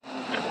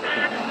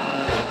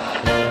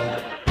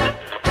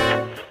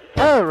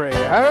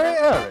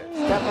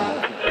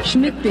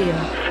Schmidt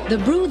Beer, the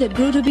brew that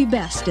grew to be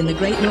best in the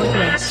great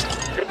Northwest.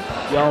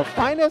 Your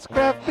finest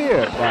craft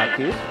beer,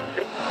 Barkeep.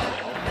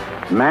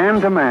 Man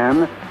to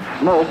man,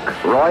 smoke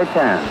Roy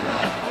Tan.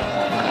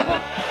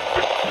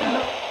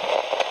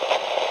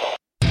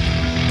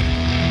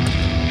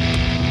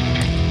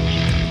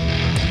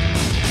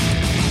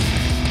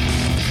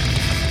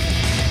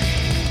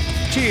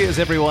 Cheers,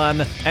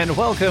 everyone, and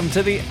welcome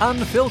to the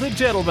Unfiltered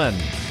Gentleman.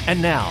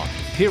 And now,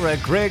 here are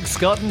Greg,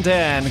 Scott, and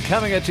Dan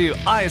coming at you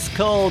ice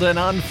cold and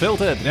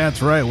unfiltered.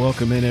 That's right.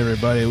 Welcome in,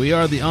 everybody. We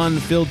are the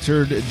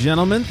Unfiltered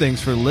Gentlemen.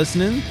 Thanks for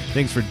listening.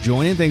 Thanks for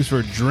joining. Thanks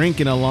for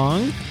drinking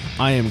along.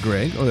 I am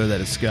Greg. Oh,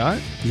 that is Scott.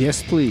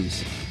 Yes,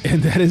 please.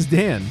 And that is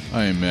Dan.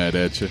 I am mad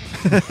at you.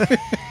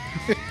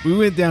 We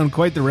went down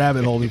quite the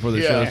rabbit hole before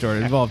the show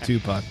started. It involved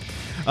Tupac.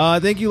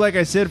 Thank you, like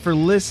I said, for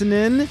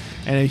listening.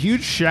 And a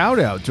huge shout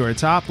out to our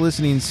top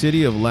listening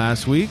city of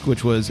last week,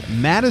 which was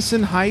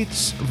Madison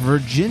Heights,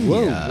 Virginia.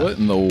 Whoa, what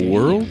in the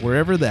world?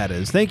 Wherever that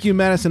is. Thank you,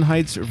 Madison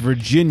Heights,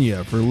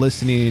 Virginia, for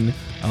listening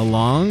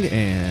along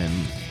and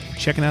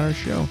checking out our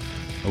show.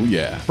 Oh,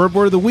 yeah. Bird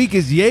word of the week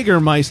is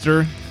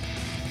Jägermeister.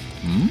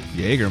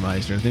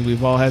 Jägermeister. I think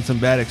we've all had some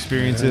bad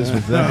experiences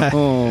with that.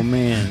 Oh,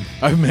 man.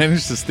 I've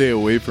managed to stay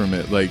away from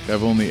it. Like,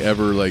 I've only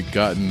ever,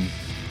 gotten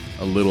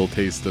a little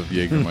taste of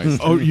Jägermeister.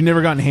 Oh, you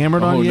never gotten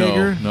hammered on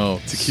Jaeger?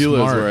 No. Tequila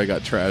Smart. is where I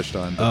got trashed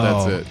on, but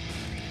that's it.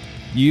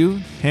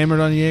 You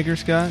hammered on Jaeger,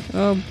 Scott?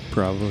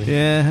 Probably.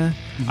 Yeah.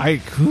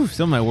 Some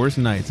of my worst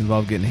nights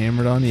involved getting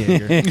hammered on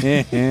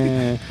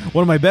Jaeger.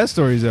 One of my best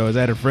stories, though, is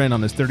I had a friend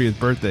on his 30th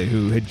birthday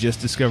who had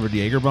just discovered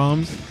Jaeger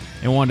bombs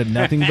and wanted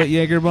nothing but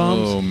Jaeger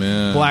bombs. Oh,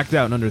 man. Blacked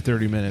out in under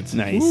 30 minutes.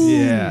 Nice.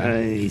 Yeah.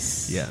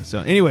 Nice. Yeah. So,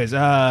 anyways,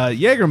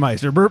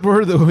 Jägermeister, Bird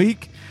word of the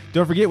week.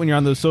 Don't forget when you're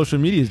on those social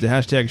medias to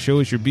hashtag show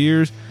us your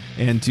beers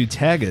and to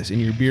tag us in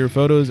your beer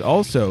photos.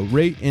 Also,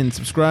 rate and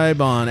subscribe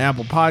on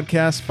Apple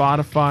Podcasts,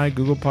 Spotify,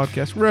 Google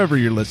Podcasts, wherever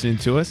you're listening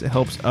to us. It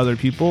helps other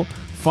people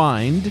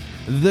find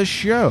the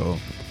show.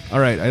 All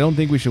right, I don't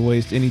think we should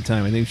waste any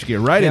time. I think we should get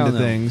right into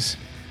things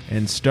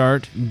and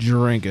start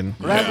drinking.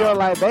 Grab your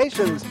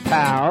libations,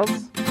 pals.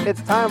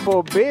 It's time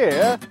for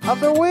beer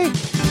of the week.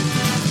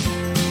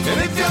 And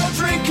if you're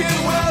drinking,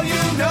 well, you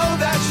know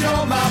that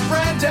you're my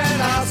friend,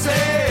 and I'll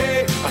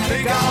say, I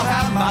think I'll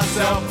have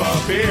myself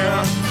a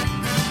beer.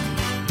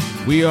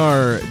 We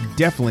are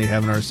definitely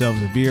having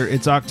ourselves a beer.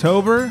 It's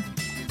October.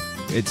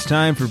 It's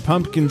time for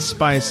pumpkin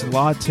spice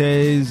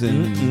lattes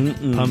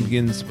and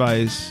pumpkin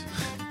spice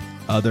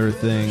other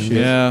things.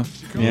 Yeah.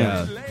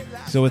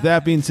 So with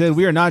that being said,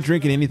 we are not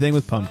drinking anything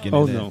with pumpkin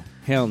in it. No.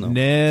 Hell no.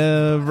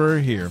 Never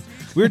here.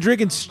 We're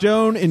drinking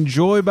Stone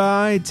Enjoy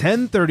by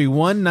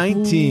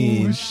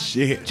 10/31/19. Ooh,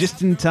 shit.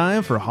 Just in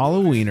time for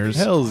Halloweeners.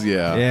 Hells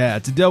yeah. Yeah,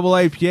 it's a double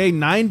IPA,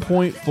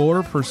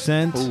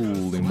 9.4%.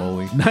 Holy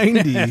moly.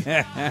 90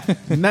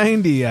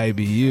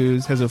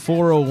 IBUs, has a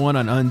 401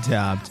 on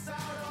Untapped.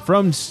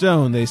 From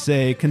Stone, they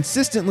say,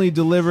 consistently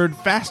delivered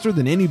faster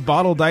than any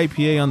bottled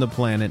IPA on the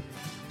planet.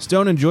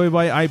 Stone Enjoy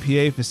by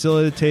IPA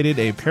facilitated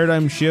a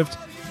paradigm shift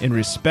in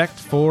respect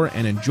for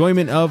and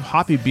enjoyment of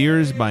hoppy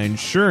beers by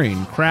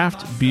ensuring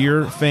craft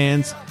beer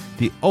fans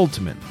the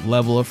ultimate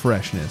level of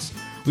freshness.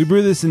 We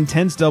brew this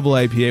intense double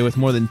IPA with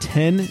more than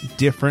 10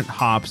 different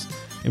hops,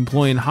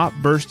 employing hop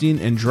bursting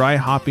and dry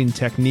hopping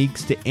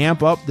techniques to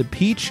amp up the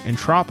peach and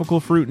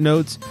tropical fruit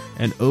notes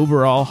and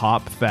overall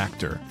hop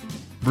factor.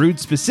 Brewed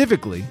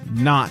specifically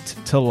not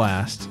to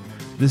last,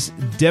 this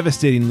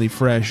devastatingly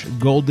fresh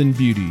golden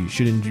beauty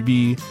should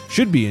be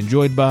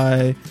enjoyed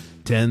by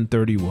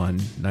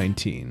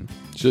 10/31/19.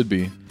 Should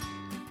be.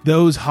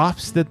 Those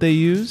hops that they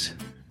use: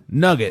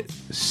 Nugget,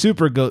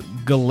 Super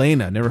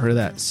Galena, never heard of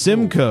that,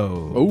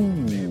 Simcoe, Oh.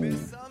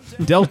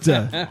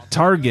 Delta,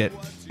 Target,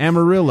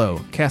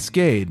 Amarillo,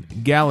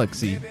 Cascade,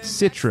 Galaxy,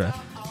 Citra,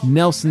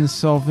 Nelson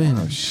Sauvin,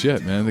 Oh,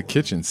 shit, man. The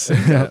kitchen's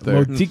sick out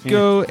there.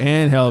 Motico,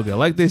 and Helga.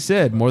 Like they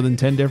said, more than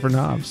 10 different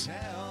hops.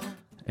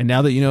 And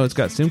now that you know it's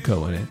got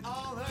Simcoe in it,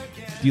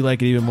 do you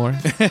like it even more?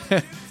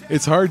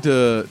 It's hard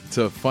to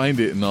find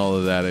it in all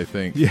of that, I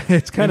think. Yeah,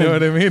 it's kind You know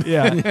of what I mean?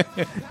 Yeah,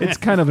 it's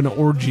kind of an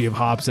orgy of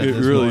hops at It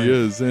this really point.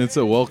 is, and it's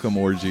a welcome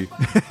orgy.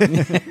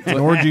 An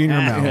orgy in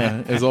your mouth.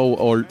 Yeah, as all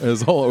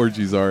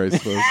orgies are, I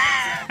suppose.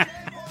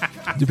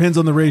 Depends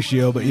on the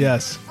ratio, but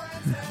yes.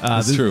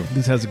 That's true.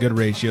 This has a good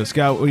ratio.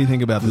 Scott, what do you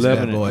think about this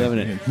bad boy? Loving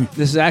it.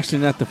 This is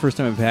actually not the first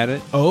time I've had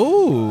it.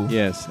 Oh.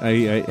 Yes,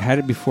 I had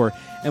it before.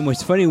 And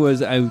what's funny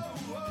was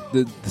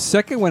the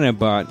second one I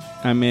bought,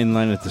 I'm in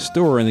line at the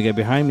store, and the guy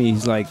behind me,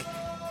 he's like,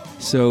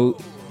 so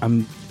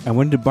I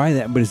wanted to buy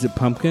that, but is it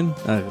pumpkin?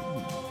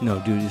 No,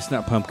 dude, it's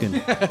not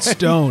pumpkin.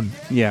 Stone.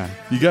 Yeah.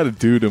 You got to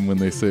dude them when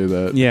they say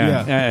that.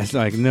 Yeah. It's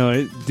like,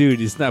 no, dude,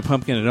 it's not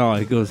pumpkin at all.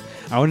 He goes,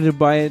 I wanted to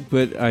buy it,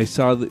 but I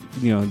saw the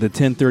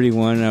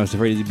 1031, and I was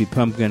afraid it'd be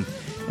pumpkin.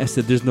 I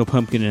said, there's no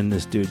pumpkin in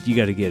this, dude. You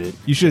got to get it.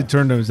 You should have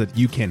turned to him and said,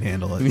 you can't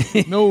handle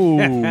it. No,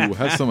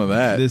 have some of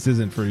that. This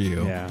isn't for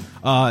you.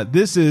 Yeah.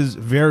 This is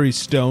very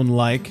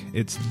Stone-like.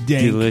 It's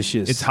dank.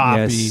 Delicious. It's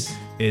hoppy. Yes.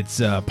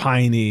 It's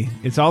piney.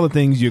 It's all the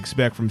things you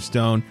expect from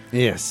Stone.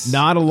 Yes.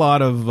 Not a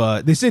lot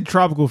of... they said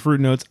tropical fruit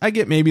notes. I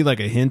get maybe like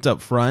a hint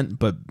up front,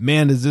 but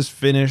man, does this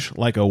finish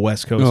like a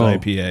West Coast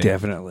IPA.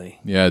 Definitely.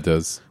 Yeah, it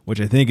does.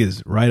 Which I think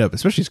is right up,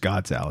 especially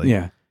Scott's alley.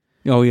 Yeah.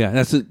 Oh, yeah.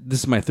 This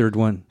is my third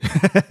one.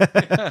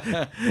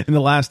 In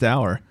the last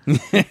hour.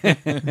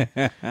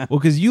 Well,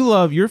 because you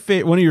love...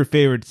 one of your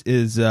favorites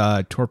is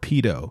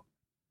Torpedo,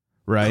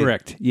 right?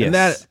 Correct. Yes. And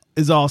that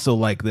is also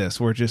like this,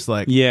 where it's just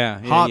like yeah,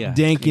 hop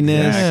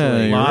dankiness,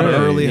 Exactly. a lot of Right.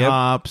 early Yep.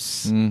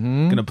 hops,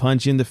 gonna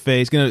punch you in the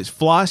face, gonna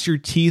floss your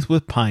teeth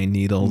with pine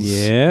needles.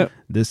 Yep.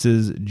 This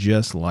is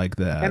just like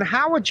that. And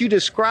how would you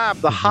describe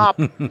the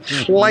hop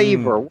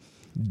flavor?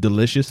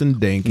 Delicious and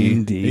danky. You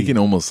Indeed. can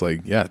almost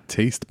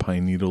taste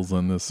pine needles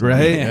on this one.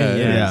 Right? Yeah.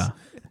 Yeah.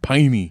 It's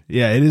piney.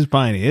 Yeah, it is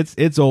piney.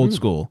 It's old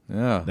school.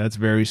 Yeah. That's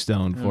very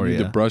Stone for I need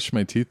you. to brush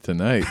my teeth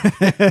tonight.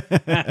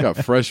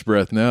 Got fresh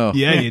breath now.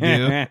 Yeah, you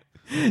do.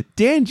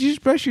 Dan, did you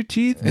just brush your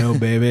teeth? No,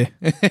 baby.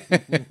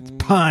 It's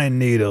pine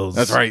needles.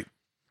 That's right.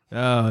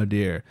 Oh,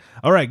 dear.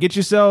 All right, get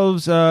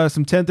yourselves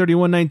some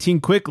 103119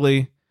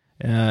 quickly.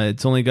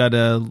 It's only got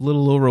a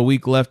little over a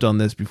week left on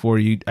this before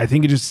I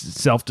think it just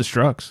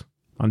self-destructs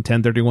on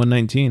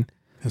 103119.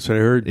 That's what I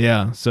heard.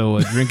 Yeah, so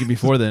drink it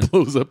before then.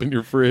 Blows up in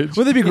your fridge.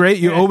 Wouldn't it be great?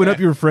 You open up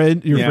your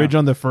fridge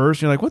on the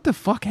first, you're like, what the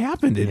fuck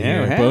happened in Yeah,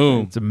 here? what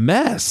Boom. It's a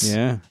mess.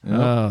 Yeah.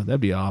 Oh,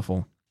 that'd be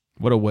awful.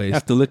 What a I waste.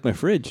 have to lick my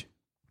fridge.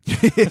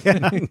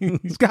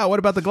 Scott, what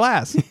about the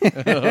glass?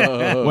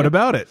 What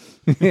about it?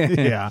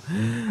 Yeah.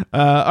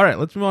 All right,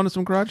 let's move on to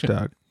some crotch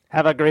talk.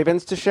 Have a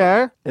grievance to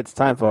share? It's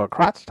time for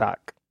crotch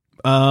talk.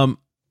 I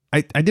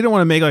didn't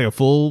want to make like a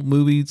full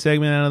movie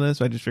segment out of this.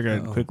 So I just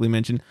figured I'd quickly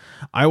mention.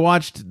 I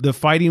watched the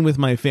Fighting with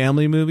My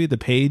Family movie, the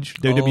Paige,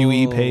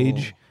 WWE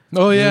Paige.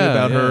 Oh, yeah.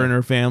 About her yeah. and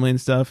her family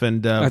and stuff.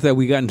 And I thought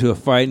we got into a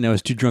fight and I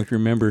was too drunk to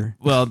remember.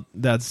 well,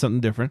 that's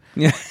something different.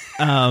 Yeah.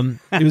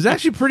 It was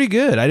actually pretty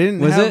good. I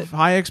didn't Was have it?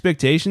 high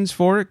expectations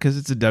for it because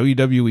it's a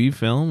WWE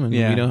film and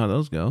Yeah. we know how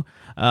those go.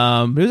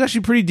 But it was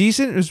actually pretty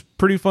decent. It was a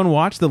pretty fun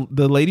watch. The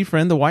lady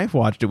friend, the wife,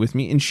 watched it with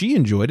me and she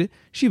enjoyed it.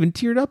 She even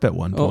teared up at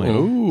one point.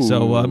 Oh.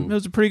 So it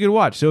was a pretty good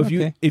watch. So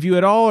if you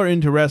at all are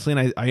into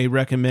wrestling, I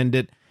recommend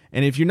it.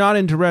 And if you're not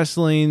into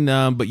wrestling,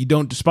 but you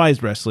don't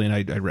despise wrestling,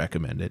 I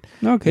recommend it.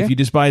 Okay. If you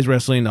despise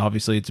wrestling,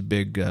 obviously it's a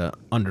big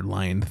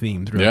underlying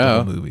theme throughout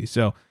the whole movie.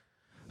 So,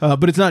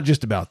 but it's not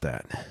just about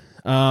that.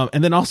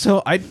 And then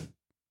also, I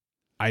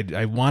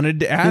wanted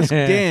to ask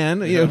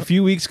Dan. A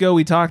few weeks ago,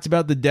 we talked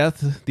about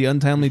the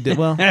untimely death.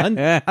 Well,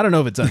 I don't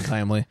know if it's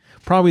untimely.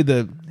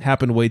 Probably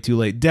happened way too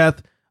late.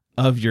 Death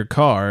of your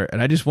car,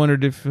 and I just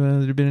wondered if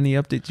there'd been any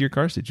update to your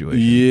car situation.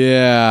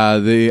 Yeah,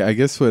 I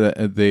guess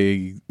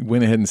they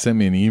went ahead and sent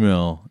me an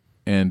email,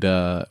 and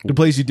The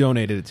place you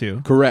donated it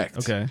to. correct.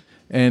 Okay.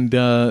 And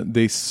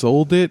they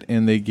sold it,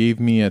 and they gave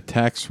me a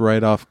tax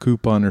write-off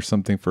coupon or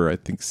something for I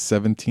think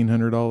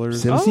 $1,700.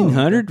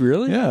 $1,700,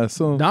 really? Yeah,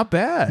 so Not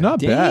bad. not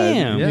bad.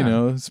 Damn. Yeah. You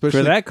know, especially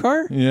For that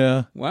car?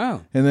 Yeah,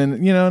 Wow. and then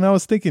and I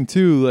was thinking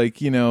too,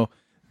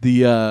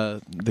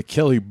 the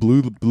Kelly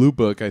Blue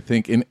Book, I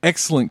think, in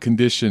excellent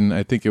condition.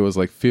 I think it was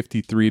like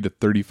 $5,300 to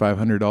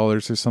 $3,500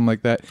 or something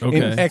like that. Okay.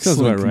 In Sounds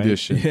excellent about right.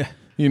 condition. Yeah.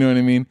 You know what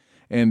I mean?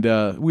 And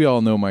we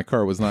all know my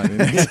car was not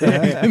in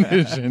excellent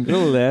condition. A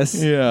little less.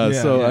 Yeah,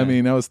 so yeah. I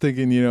mean, I was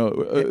thinking,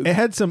 It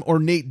had some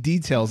ornate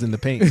details in the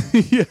paint.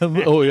 yeah,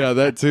 oh yeah,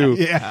 that too.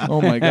 Yeah.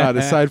 Oh my God!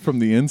 Aside from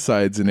the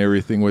insides and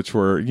everything, which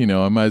were,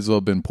 I might as well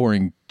have been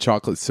pouring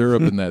chocolate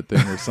syrup in that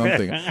thing or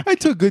something. I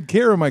took good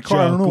care of my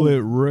car.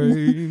 Chocolate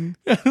rain.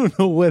 I don't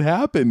know what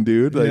happened,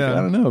 dude. Like Yeah. I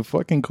don't know,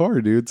 fucking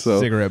car, dude. So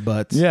Cigarette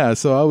butts. yeah,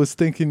 so I was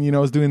thinking, I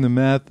was doing the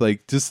math,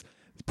 like just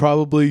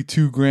probably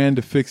 $2,000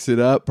 to fix it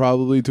up,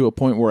 probably to a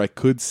point where I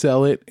could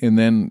sell it, and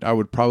then I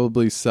would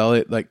probably sell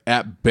it like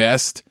at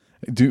best,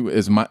 do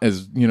as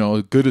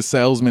good a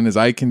salesman as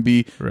I can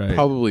be. Right.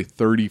 Probably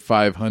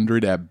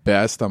 $3,500 at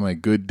best on my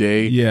good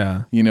day.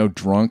 Yeah.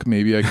 Drunk,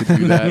 maybe I could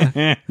do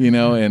that.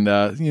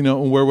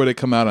 And where would it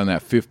come out on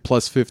that?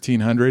 Plus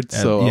 $1,500.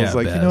 So I was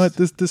like, best. you know what,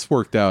 this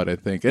worked out, I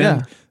think. And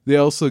Yeah. they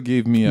also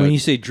gave me When you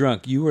say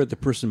drunk, you were the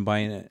person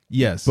buying it.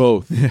 Yes.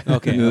 both.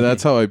 Okay.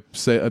 That's how I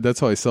say. That's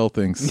how I sell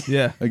things.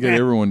 Yeah. I get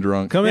everyone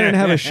drunk. Come in and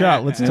have a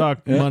shot. Let's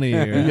talk money You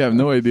here. have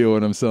no idea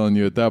what I'm selling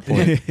you at that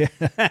point.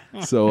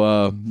 So,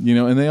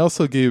 and they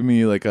also gave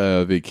me like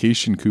a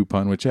vacation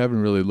coupon, which I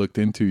haven't really looked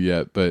into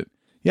yet. But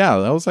yeah,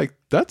 I was like,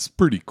 that's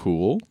pretty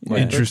cool.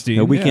 Like, Interesting.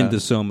 A weekend Yeah.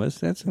 to Somas.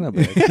 That's not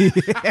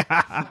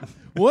bad.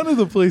 one of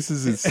the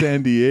places is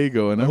San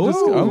Diego, and I'm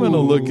gonna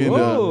look into.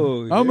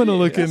 Whoa, I'm gonna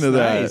look that's into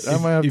nice. that.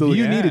 I might have If to.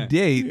 you look, need a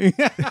date,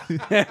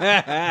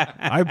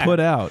 I put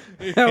out.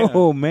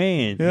 Oh,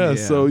 man. yeah,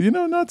 so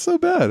not so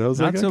bad. I was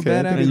Not like, so okay,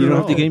 bad okay. And you don't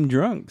have to all. get him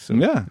drunk. So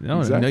Yeah, No,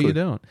 exactly. no, you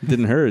don't. it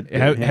didn't hurt.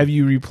 Have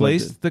you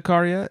replaced the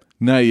car yet?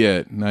 Not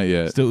yet. Not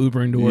yet. Still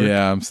Ubering to work?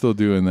 Yeah, I'm still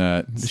doing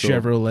that. The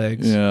Still- Chevrolet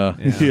legs. Yeah.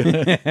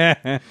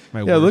 Yeah. My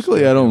Yeah, worst.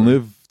 luckily I don't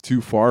live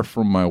too far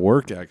from my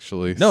work,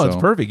 actually. No, so, it's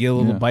perfect. Get a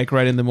little yeah. bike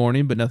ride in the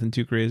morning, but nothing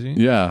too crazy.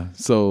 Yeah.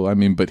 So, I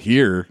mean, but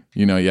here,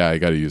 I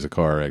got to use a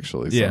car,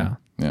 actually. So, Yeah.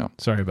 Yeah.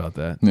 Sorry about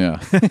that. Yeah.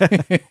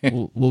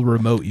 We'll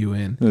remote you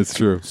in. That's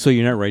true. So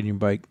you're not riding your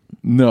bike?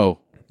 No.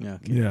 Yeah.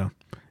 Okay. Yeah.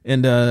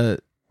 And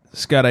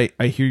Scott,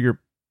 I hear you're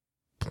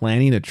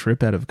planning a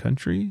trip out of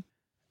country.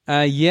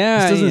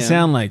 Yeah. This doesn't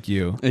sound like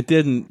you. It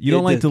didn't. You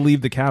don't like to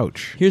leave the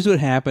couch. Here's what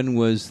happened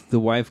was the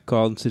wife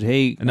called and said,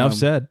 "Hey, Enough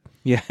said.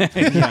 Yeah.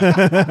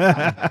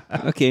 Yeah.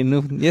 Okay.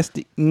 No. Yes.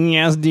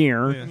 Yes,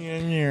 dear.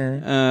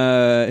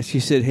 She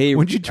said, "Hey,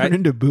 when'd you turn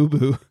into Boo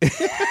Boo?"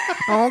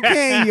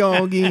 Okay,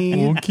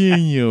 Yogi. Okay,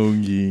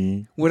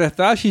 Yogi. What I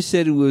thought she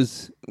said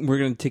was, we're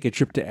going to take a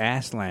trip to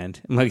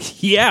Assland. I'm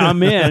like, yeah,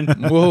 I'm in.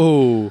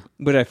 Whoa.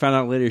 But I found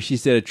out later she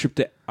said a trip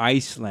to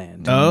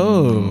Iceland.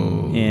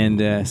 Oh.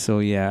 And so,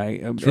 yeah.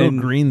 It's real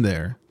green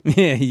there.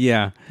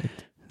 Yeah.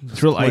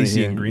 It's real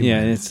icy and green.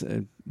 Yeah, there. it's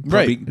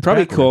probably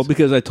backwards. cold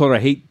because I told her I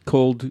hate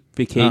cold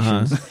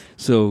vacations.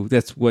 So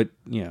that's what,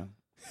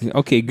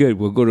 Okay, good.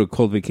 We'll go to a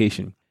cold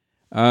vacation.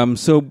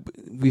 So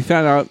we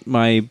found out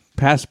my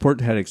passport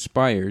had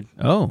expired.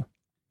 Oh.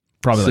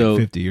 Probably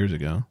like 50 years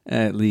ago.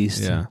 At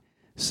least. Yeah.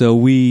 So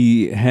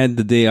we had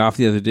the day off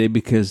the other day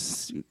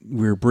because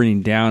we were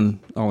burning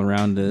down all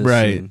around us.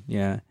 Right. And,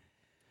 yeah.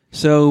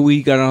 So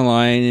we got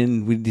online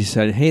and we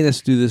decided, hey, let's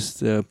do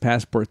this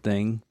passport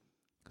thing.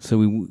 So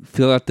we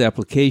filled out the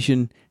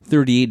application,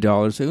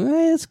 $38. So,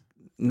 that's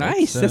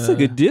nice. That's a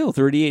good deal.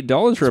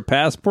 $38 for a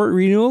passport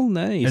renewal.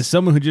 Nice. As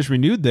someone who just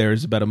renewed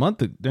theirs about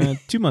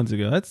 2 months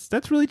ago,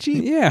 that's really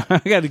cheap. Yeah, I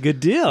got a good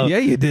deal. Yeah,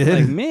 you did.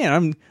 Like,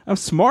 man, I'm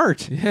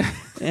smart. Yeah.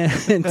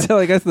 Until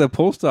I got to the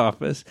post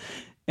office.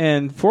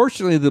 And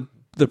fortunately,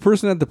 the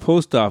person at the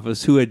post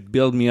office who had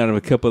bailed me out of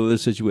a couple other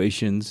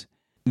situations,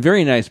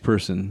 very nice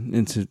person,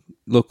 into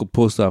local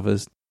post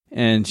office.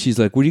 And she's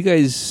like, what are you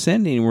guys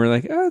sending? And we're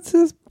like, oh, it's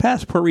this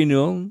passport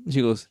renewal. And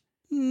she goes,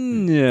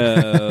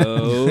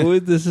 no,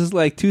 this is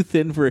like too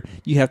thin for,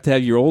 you have to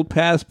have your old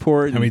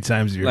passport. How many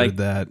times have you heard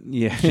that?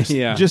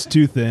 Yeah. Just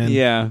too thin.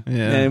 Yeah.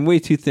 And way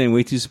too thin,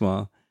 way too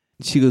small.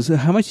 She goes,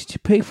 how much did you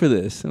pay for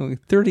this? I'm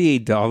like,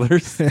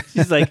 $38.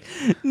 She's like,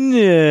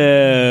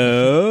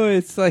 no,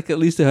 it's like at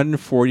least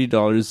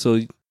 $140. So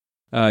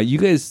you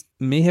guys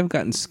may have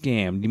gotten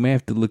scammed. You may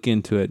have to look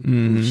into it.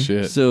 Mm-hmm.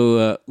 Shit.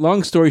 So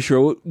long story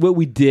short, what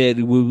we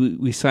did,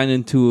 we signed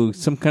into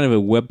some kind of a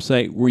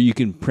website where you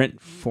can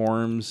print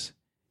forms.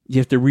 You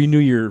have to renew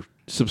your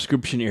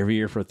subscription every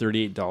year for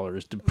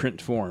 $38 to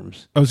print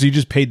forms. Oh, so you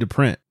just paid to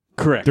print?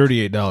 Correct.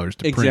 $38 to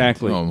print.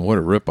 Exactly. Oh, what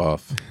a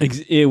ripoff.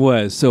 It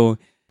was. So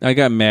I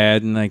got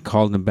mad and I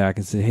called them back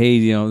and said, hey,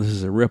 this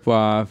is a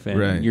ripoff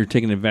and you're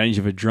taking advantage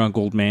of a drunk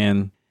old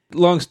man.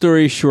 Long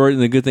story short,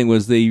 and the good thing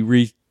was they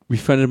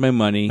refunded my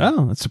money.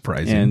 Oh, that's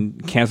surprising.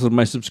 And canceled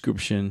my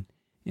subscription.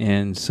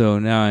 And so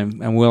now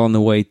I'm well on the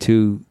way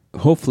to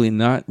hopefully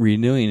not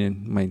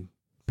renewing my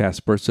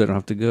passport so I don't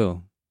have to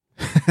go.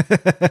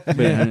 But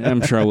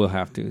I'm sure I will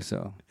have to.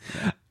 So,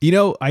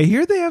 I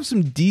hear they have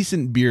some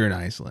decent beer in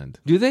Iceland.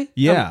 Do they?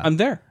 Yeah. I'm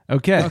there.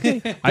 Okay.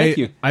 Thank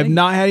you. I've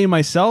not had any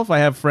myself. I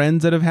have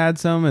friends that have had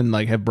some and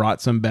have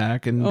brought some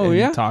back and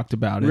talked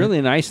about it. Really,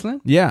 in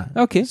Iceland? Yeah.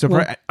 Okay.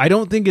 So I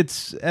don't think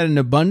it's at an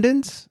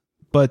abundance,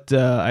 but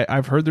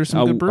I've heard there's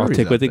some good breweries. I'll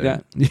take what they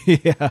there. got.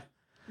 Yeah.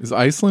 Is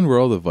Iceland where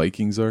all the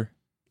Vikings are?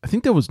 I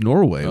think that was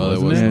Norway. Oh,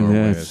 that wasn't was it? Norway.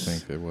 I Yes.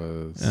 think it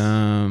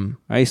was.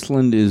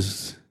 Iceland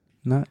is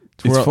not.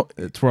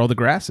 It's where all the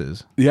grass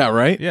is. Yeah,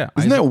 right? Yeah.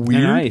 Isn't that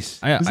weird? And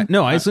ice.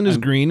 No, Iceland is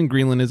green and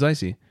Greenland is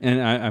icy.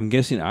 And I'm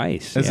guessing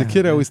ice. As a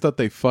kid, I always thought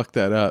they fucked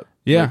that up.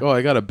 Yeah. Like,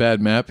 I got a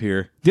bad map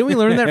here. Didn't we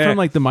learn that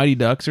from the Mighty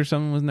Ducks or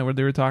something? Wasn't that what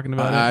they were talking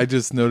about? I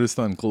just noticed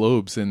on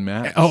globes and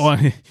maps. Oh,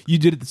 you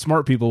did it the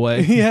smart people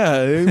way.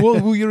 Yeah. Well,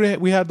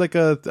 we had like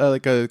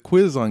a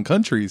quiz on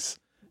countries.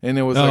 And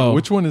it was like,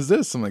 which one is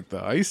this? I'm like,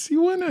 the icy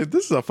one?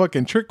 This is a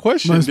fucking trick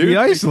question, Must dude. be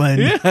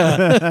Iceland.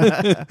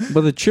 Yeah.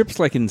 But the trip's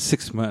like in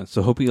 6 months,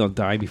 so hoping I'll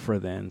die before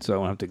then, so I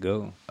won't have to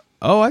go.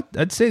 Oh,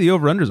 I'd say the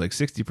over-under is like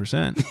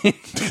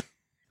 60%.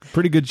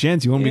 Pretty good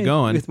chance you won't be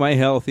going. With my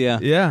health, yeah.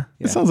 Yeah.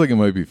 It sounds like it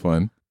might be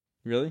fun.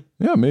 Really?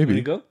 Yeah, maybe.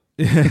 You want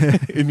to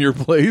go? In your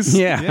place?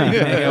 Yeah.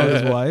 Hang out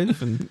with his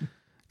wife and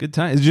good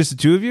time. Is it just the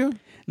two of you?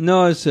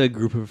 No, it's a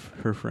group of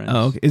her friends.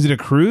 Oh, okay. Is it a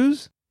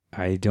cruise?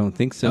 I don't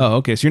think so. Oh,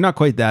 okay. So you're not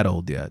quite that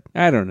old yet.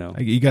 I don't know.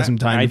 You got some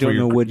time. I before don't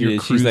know what it your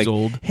is. Cruise She's like,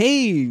 old.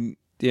 hey,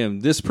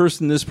 this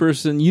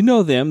person, you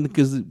know them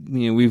because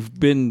we've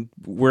been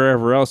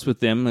wherever else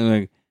with them. And I'm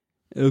like,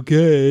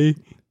 okay.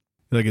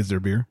 Like, is there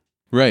beer?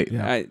 Right.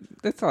 Yeah.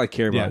 That's all I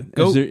care about.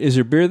 Yeah. Is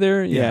there beer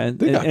there? Yeah.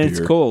 And it's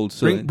cold.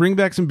 So bring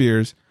back some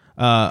beers.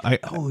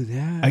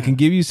 I can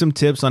give you some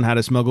tips on how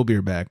to smuggle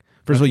beer back.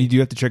 First of all, you do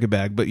have to check a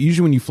bag, but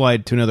usually when you fly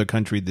to another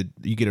country,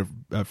 you get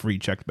a free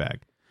checked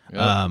bag.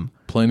 Yep.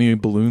 Plenty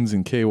of balloons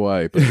and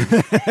KY.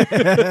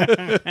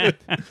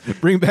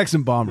 Bring back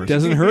some bombers.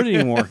 Doesn't hurt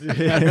anymore.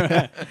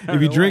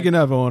 If you drink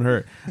enough, it won't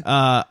hurt.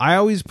 I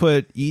always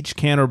put each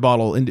can or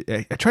bottle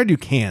I try to do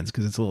cans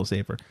because it's a little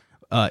safer.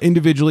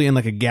 Individually in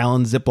like a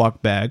gallon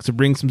Ziploc bag. So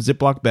bring some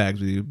Ziploc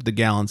bags with you, the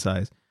gallon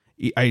size.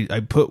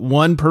 I put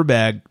one per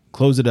bag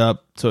close it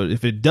up. So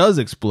if it does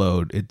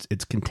explode,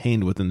 it's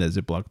contained within the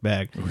Ziploc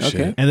bag.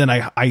 Okay. And then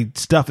I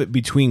stuff it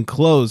between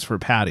clothes for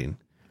padding.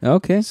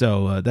 Okay.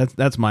 So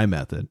that's my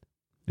method.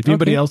 If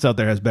anybody else out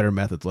there has better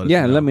methods, let us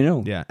know. let me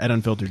know. Yeah, at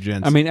Unfiltered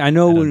Gents. I mean, I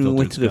know at when we Unfiltered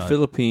went to the Scott.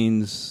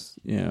 Philippines,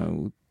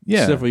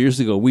 several years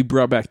ago, we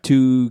brought back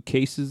 2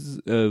 cases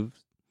of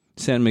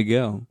San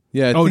Miguel.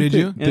 Yeah. Did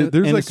you? And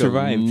There's it like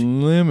survived. a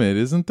limit,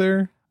 isn't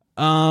there?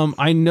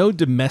 I know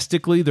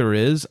domestically there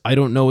is. I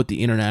don't know what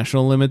the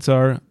international limits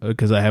are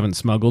because I haven't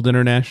smuggled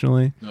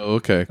internationally. Oh,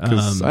 okay.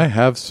 Because I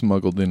have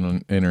smuggled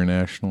in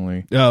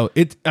internationally. Oh,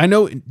 I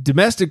know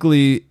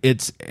domestically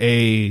it's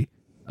an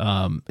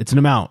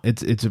amount.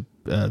 It's a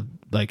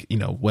like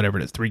whatever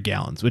it is, 3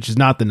 gallons, which is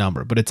not the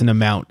number, but it's an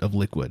amount of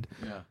liquid.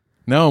 Yeah.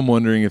 Now I'm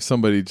wondering if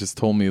somebody just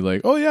told me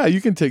like, oh yeah, you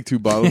can take 2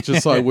 bottles,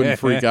 just so I wouldn't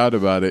freak out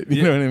about it.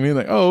 You know what I mean?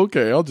 Like, oh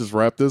okay, I'll just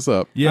wrap this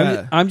up.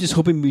 Yeah, I'm just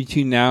hoping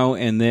between now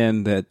and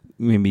then that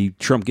maybe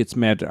Trump gets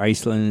mad at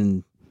Iceland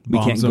and we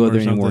Bombs can't them go or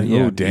there anymore. something.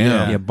 Yeah. Oh,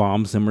 damn. Yeah,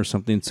 bombs them or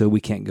something, so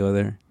we can't go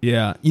there.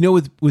 yeah.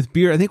 With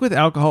beer, I think with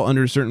alcohol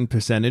under a certain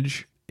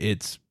percentage,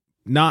 it's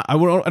not. I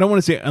don't want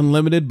to say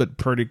unlimited, but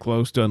pretty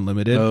close to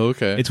unlimited. Oh,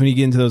 okay. It's when you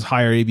get into those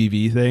higher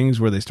ABV things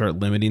where they start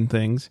limiting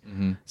things.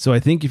 So I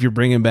think if you're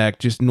bringing back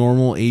just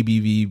normal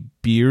ABV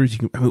beers,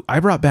 I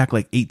brought back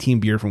like 18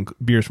 beers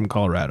from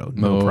Colorado,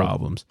 no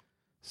problems.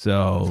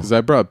 So Because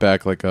I brought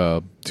back like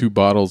 2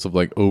 bottles of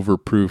like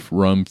overproof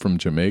rum from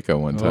Jamaica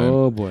one time.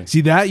 Oh boy.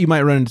 see that you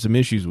might run into some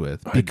issues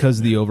with because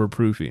of the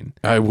overproofing.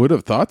 I would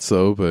have thought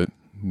so, but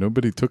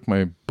nobody took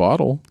my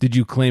bottle. Did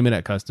you claim it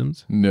at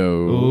customs? No.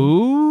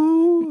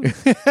 Ooh,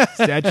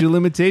 statute of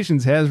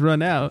limitations has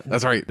run out.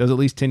 That's right. That was at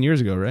least 10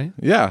 years ago, right?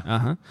 Yeah.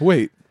 Uh-huh.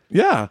 Wait.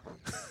 Yeah.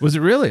 Was it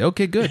really?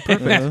 Okay, good,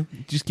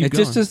 perfect. Just keep It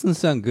going. just doesn't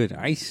sound good.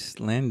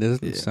 Iceland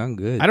doesn't sound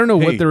good. I don't know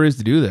Hey. what there is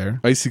to do there.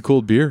 Icy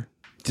cold beer.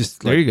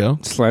 Just There you go.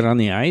 slide on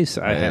the ice.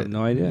 I have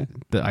no idea.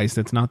 The ice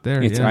that's not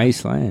there. It's yeah.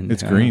 Iceland.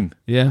 It's green.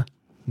 Yeah.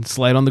 And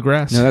slide on the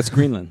grass. No, that's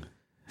Greenland.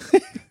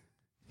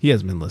 He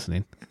hasn't been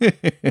listening.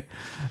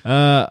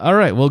 All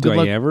right. Well, good Do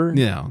luck. I ever?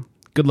 Yeah.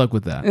 Good luck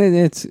with that.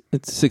 It's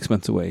 6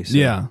 months away. So.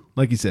 Yeah.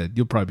 Like you said,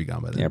 you'll probably be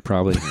gone by then. Yeah,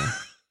 probably.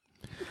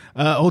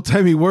 Old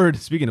timey word.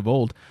 Speaking of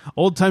old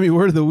timey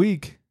word of the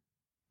week.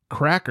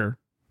 Cracker.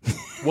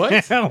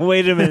 What?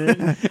 Wait a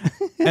minute.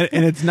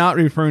 and it's not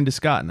referring to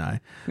Scott and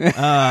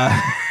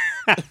I.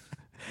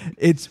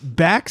 It's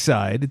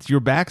backside. It's your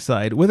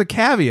backside with a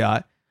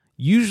caveat.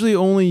 Usually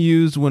only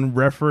used when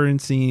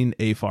referencing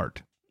a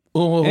fart.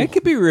 Oh. It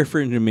could be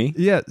referring to me.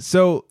 Yeah.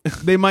 So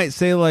they might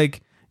say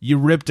like you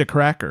ripped a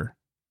cracker,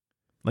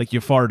 like you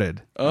farted.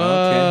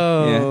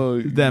 Oh.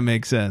 If that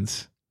makes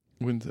sense.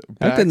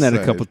 I've done that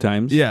a couple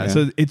times. Yeah.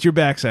 So it's your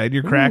backside.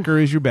 Your cracker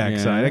is your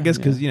backside. Yeah, I guess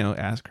because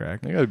ass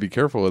crack. I got to be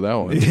careful with that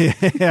one.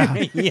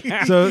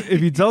 Yeah. So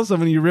if you tell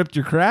someone you ripped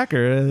your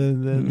cracker,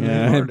 then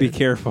Yeah, be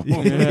careful.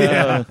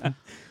 Yeah.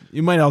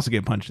 You might also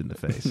get punched in the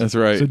face. That's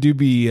right. So do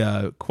be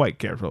quite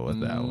careful with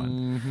that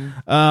one.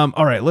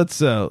 All right, let's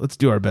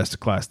do our best to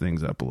class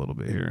things up a little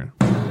bit here.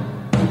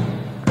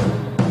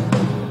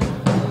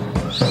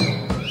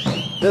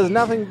 There's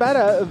nothing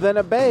better than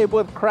a babe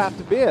with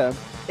craft beer.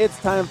 It's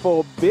time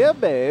for Beer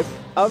Babe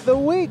of the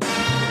Week.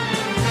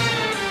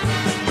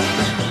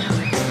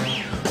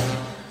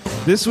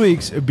 This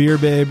week's Beer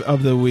Babe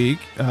of the Week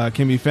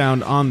can be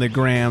found on the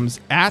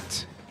grams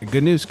at,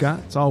 good news,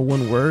 Scott, it's all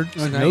one word.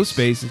 Oh, nice. No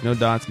spaces, no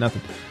dots,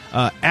 nothing.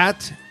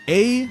 At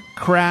a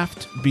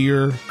craft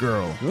beer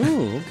girl.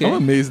 Ooh, okay. I'm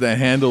amazed that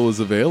handle was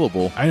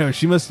available. I know,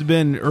 she must have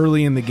been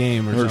early in the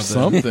game or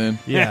Something.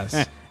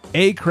 Yes.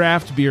 A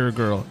craft beer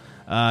girl.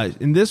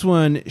 In this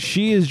one,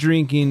 she is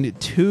drinking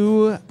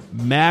 2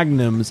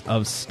 magnums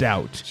of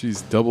stout.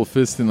 She's double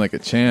fisting like a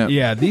champ.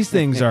 Yeah, these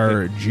things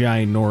are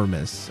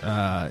ginormous.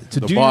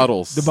 The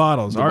bottles. The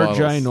bottles The are bottles.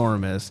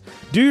 ginormous.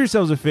 Do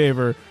yourselves a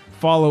favor.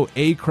 Follow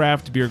A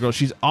Craft Beer Girl.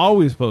 She's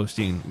always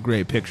posting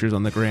great pictures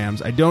on the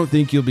grams. I don't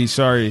think you'll be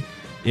sorry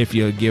if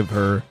you give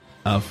her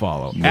a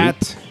follow. Nope.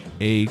 At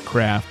A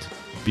Craft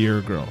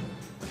Beer Girl.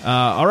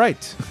 All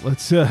right.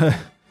 Let's...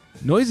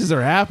 noises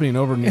are happening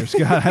over near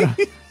Scott. I don't,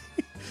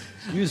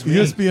 Excuse me.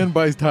 ESPN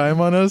buys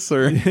time on us,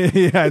 or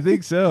yeah, I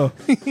think so.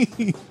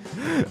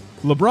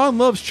 LeBron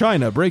loves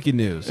China. Breaking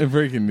news. in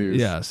breaking news?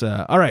 Yes.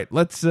 All right.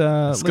 Let's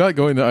Scott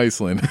going to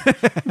Iceland.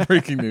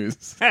 Breaking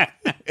news.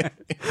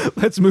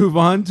 let's move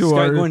on to Scott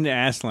our. going to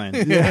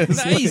Assland.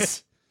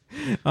 Nice.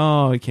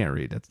 Oh, I can't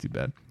read. That's too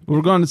bad.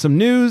 We're going to some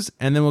news,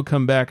 and then we'll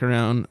come back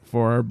around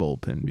for our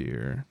bullpen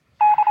beer.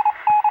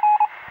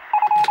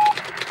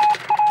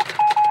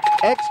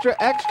 Extra,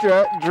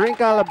 extra,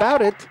 drink all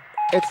about it.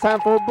 It's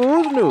time for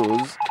Booze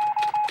News.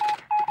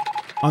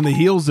 On the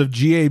heels of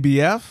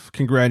GABF,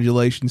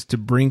 congratulations to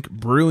Brink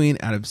Brewing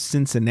out of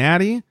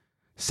Cincinnati.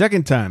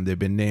 Second time they've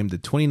been named the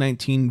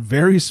 2019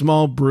 Very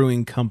Small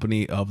Brewing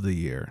Company of the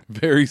Year.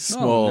 Very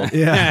small.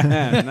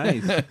 Yeah.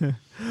 Nice.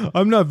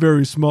 I'm not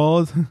very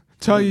small.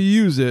 It's how you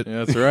use it.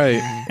 Yeah, that's right.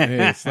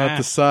 Hey, it's not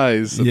the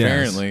size, Yes,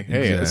 apparently.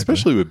 Hey, exactly.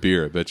 especially with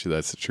beer, I bet you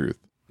that's the truth.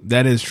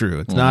 That is true.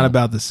 It's not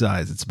about the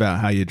size. It's about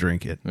how you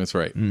drink it. That's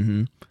right.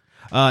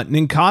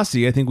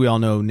 Ninkasi, I think we all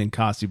know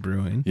Ninkasi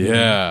Brewing.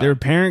 Yeah. Their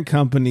parent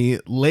company,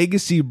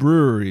 Legacy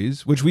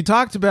Breweries, which we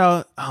talked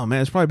about,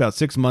 it's probably about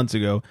 6 months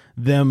ago,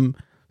 them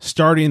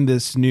starting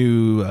this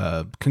new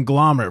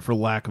conglomerate, for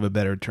lack of a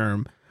better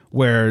term,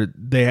 where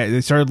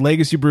they started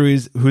Legacy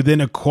Breweries, who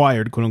then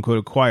acquired, quote unquote,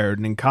 acquired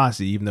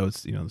Ninkasi, even though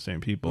it's the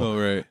same people. Oh,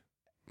 right.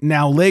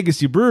 Now,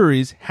 Legacy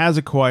Breweries has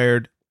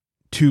acquired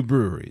 2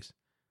 breweries.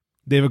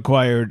 They've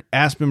acquired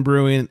Aspen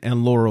Brewing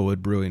and Laurelwood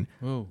Brewing.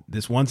 Oh.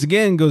 This once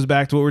again goes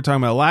back to what we were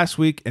talking about last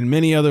week and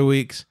many other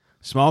weeks.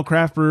 Small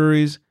craft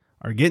breweries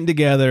are getting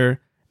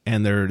together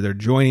and they're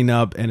joining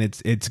up, and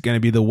it's going to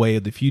be the way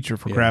of the future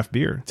for craft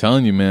beer.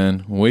 Telling you,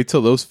 man, wait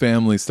till those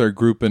families start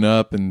grouping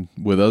up and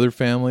with other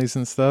families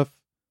and stuff.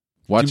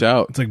 Watch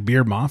out. It's like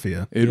beer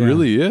mafia. It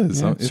really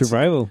is. Yeah,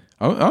 survival.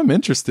 I'm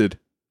interested.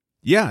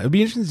 Yeah, it'll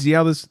be interesting to see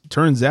how this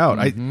turns out.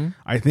 Mm-hmm.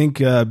 I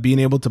think being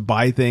able to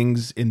buy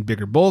things in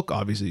bigger bulk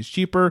obviously is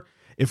cheaper.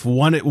 If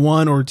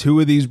one or two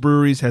of these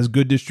breweries has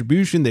good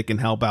distribution, they can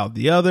help out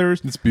the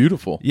others. It's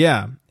beautiful.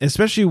 Yeah,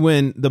 especially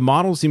when the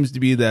model seems to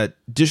be that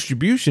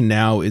distribution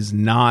now is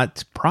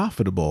not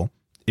profitable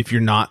if you're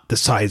not the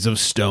size of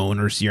Stone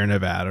or Sierra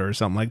Nevada or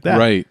something like that.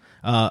 Right.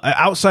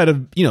 Outside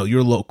of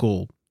your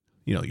local,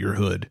 your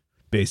hood,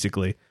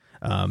 basically.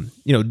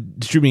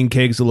 Distributing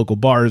kegs to local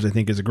bars, I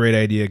think, is a great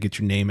idea. Get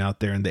your name out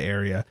there in the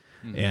area.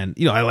 And,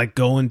 I like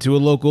going to a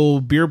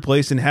local beer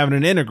place and having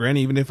an Integrin,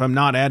 even if I'm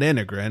not at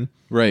Integrin.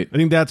 Right. I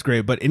think that's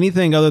great. But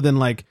anything other than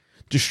like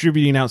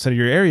distributing outside of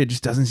your area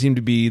just doesn't seem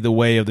to be the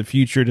way of the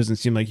future. It doesn't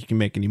seem like you can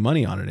make any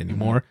money on it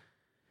anymore.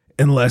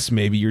 Unless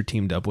maybe you're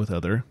teamed up with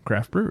other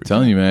craft breweries. I'm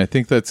telling you, man, I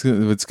think that's what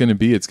it's going to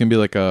be. It's going to be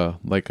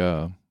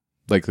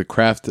like the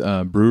craft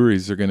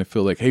breweries are going to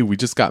feel like, hey, we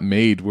just got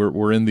made.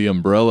 We're in the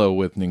umbrella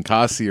with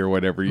Ninkasi or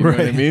whatever. You know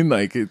what I mean?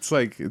 Like it's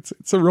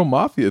a real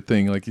mafia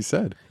thing, like you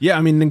said. Yeah,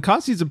 I mean,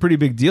 Ninkasi is a pretty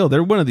big deal.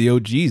 They're one of the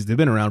OGs. They've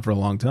been around for a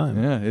long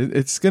time. Yeah,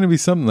 it's going to be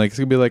something like, it's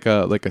going to be like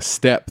a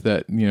step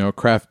that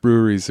craft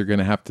breweries are going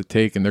to have to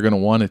take, and they're going to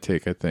want to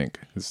take. I think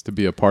is to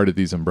be a part of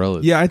these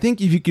umbrellas. Yeah, I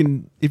think if you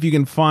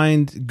can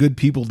find good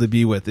people to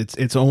be with,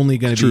 it's only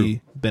going to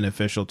be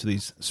beneficial to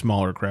these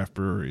smaller craft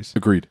breweries.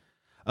 Agreed.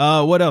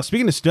 What else?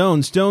 Speaking of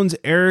Stone, Stone's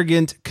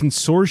Arrogant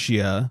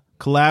Consortia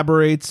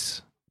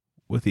collaborates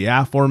with the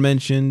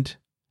aforementioned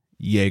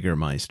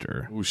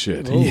Jägermeister. Oh,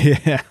 shit.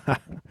 Yeah.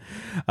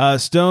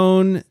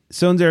 Stone's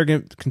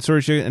Arrogant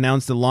Consortia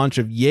announced the launch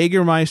of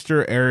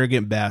Jägermeister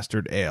Arrogant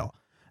Bastard Ale,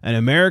 an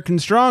American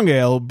strong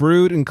ale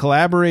brewed in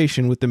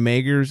collaboration with the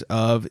makers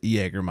of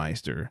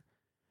Jägermeister.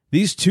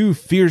 These two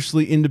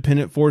fiercely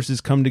independent forces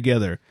come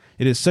together.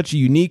 It is such a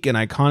unique and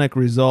iconic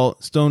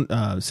result,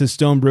 says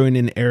Stone Brewing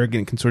and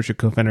Arrogant Consortia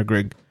co-founder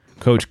Greg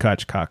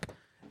Kochkoch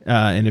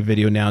in a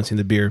video announcing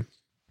the beer.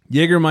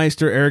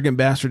 Jägermeister Arrogant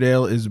Bastard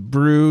Ale is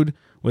brewed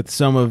with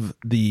some of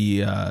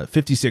the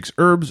 56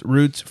 herbs,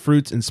 roots,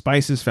 fruits, and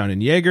spices found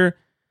in Jaeger.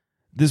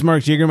 This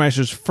marks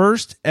Jägermeister's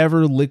first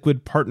ever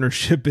liquid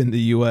partnership in the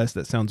U.S.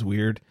 That sounds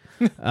weird.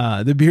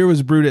 The beer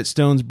was brewed at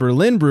Stone's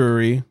Berlin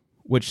Brewery,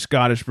 which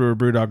Scottish brewer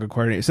Brewdog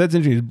acquired. So that's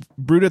interesting. It's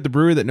brewed at the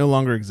brewery that no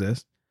longer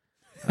exists.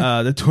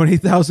 The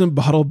 20,000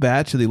 bottle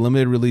batch of the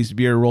limited release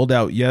beer rolled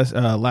out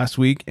last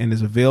week and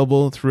is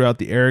available throughout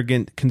the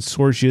Arrogant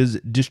Consortia's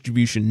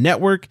distribution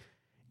network.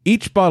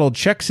 Each bottle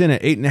checks in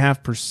at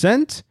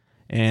 8.5%,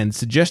 and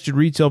suggested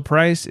retail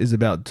price is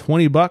about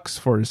 $20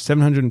 for a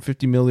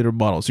 750 milliliter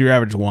bottle. So your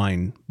average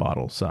wine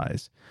bottle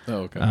size.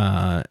 Oh,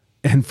 okay.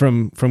 And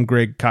from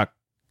Greg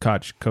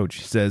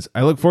Koch says,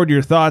 I look forward to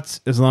your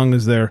thoughts as long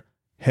as they're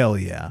hell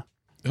yeah.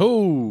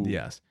 Oh,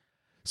 yes.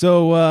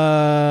 So,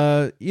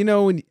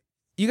 when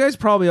you guys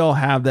probably all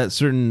have that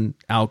certain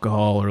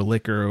alcohol or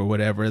liquor or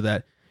whatever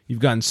that you've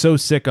gotten so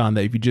sick on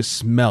that if you just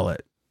smell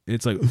it,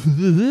 it's like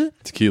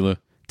tequila.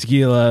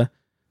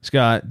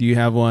 Scott, do you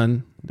have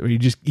one? Or you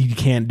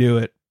can't do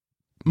it?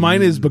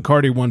 Mine is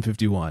Bacardi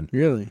 151.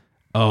 Really?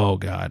 Oh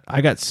God.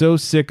 I got so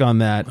sick on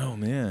that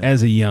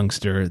as a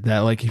youngster that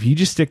like if you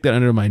just stick that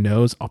under my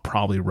nose, I'll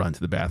probably run to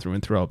the bathroom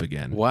and throw up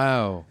again.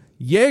 Wow.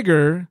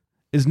 Jaeger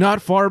is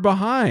not far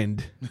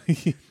behind.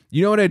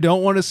 You know what I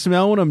don't want to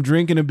smell when I'm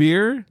drinking a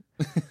beer?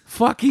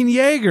 Fucking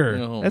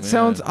Jaeger. That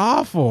sounds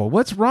awful.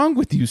 What's wrong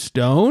with you,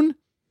 Stone?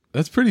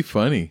 That's pretty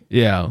funny.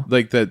 Yeah.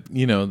 Like that,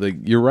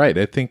 you're right.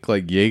 I think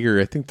like Jaeger,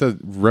 I think that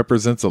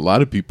represents a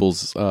lot of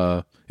people's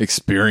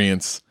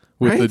experience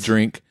with the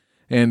drink.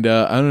 And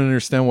I don't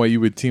understand why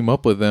you would team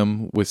up with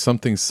them with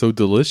something so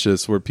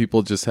delicious where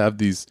people just have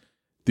these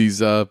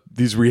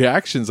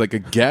reactions, like a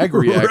gag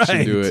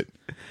reaction to it.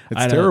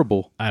 It's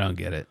terrible. I don't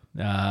get it.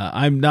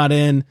 I'm not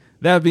in.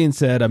 That being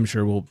said, I'm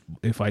sure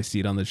if I see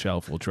it on the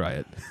shelf, we'll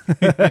try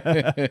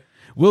it.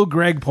 Will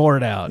Greg pour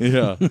it out?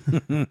 Yeah.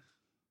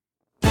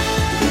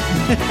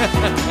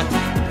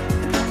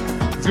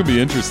 It's going to be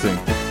interesting.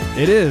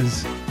 It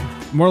is.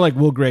 More like,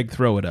 will Greg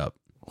throw it up?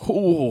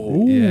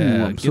 Oh,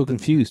 yeah. I'm so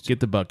confused. Get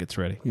the buckets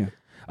ready.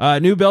 Yeah.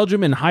 New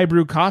Belgium and High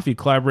Brew Coffee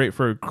collaborate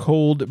for a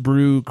cold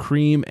brew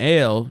cream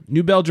ale.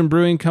 New Belgium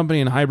Brewing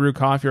Company and High Brew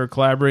Coffee are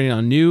collaborating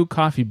on new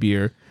coffee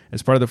beer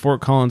as part of the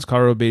Fort Collins,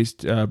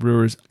 Colorado-based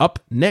brewer's Up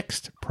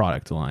Next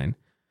product line.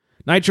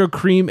 Nitro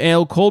Cream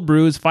Ale Cold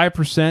Brew is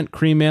 5%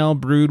 cream ale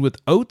brewed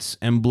with oats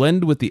and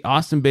blended with the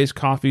Austin-based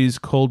Coffee's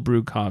Cold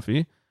Brew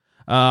Coffee.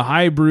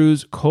 High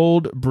Brew's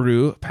Cold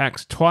Brew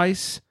packs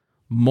twice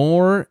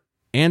more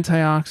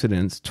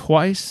antioxidants,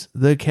 twice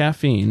the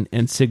caffeine,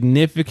 and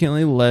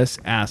significantly less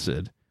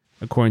acid,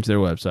 according to their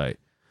website.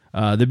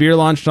 The beer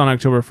launched on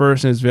October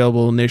 1st and is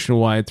available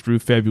nationwide through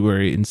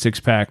February in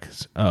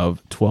 6-packs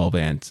of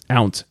 12-ounce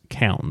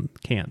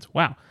cans.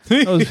 Wow.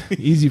 That was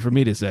easy for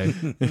me to say.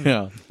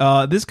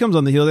 Yeah. This comes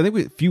on the heels. I think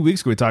a few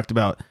weeks ago we talked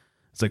about,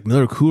 it's like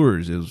Miller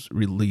Coors is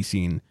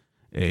releasing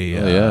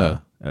a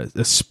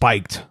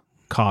spiked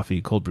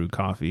coffee, cold brewed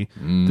coffee.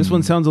 This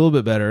one sounds a little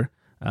bit better.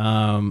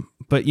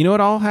 But you know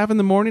what I'll have in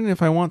the morning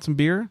if I want some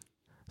beer?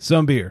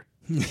 Some beer.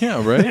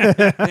 Yeah, right?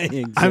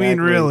 Exactly. I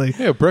mean, really.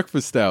 Yeah,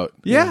 breakfast stout.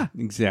 Yeah.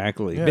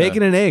 Exactly. Yeah.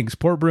 Bacon and eggs,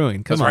 Port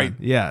Brewing. Come That's on. right.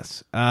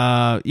 Yes.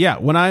 Yeah,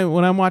 when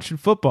I'm watching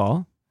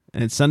football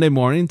and it's Sunday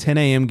morning, 10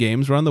 a.m.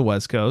 games, we're on the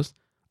West Coast,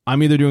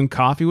 I'm either doing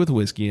coffee with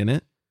whiskey in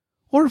it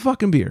or a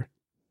fucking beer.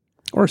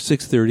 Or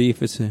 6:30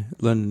 if it's a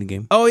London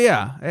game. Oh,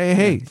 yeah.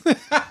 Hey.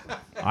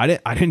 I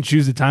didn't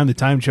choose the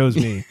time chose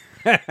me.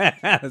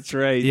 That's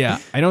right. Yeah,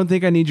 I don't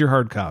think I need your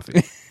hard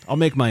coffee. I'll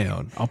make my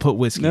own. I'll put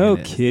whiskey No in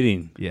it.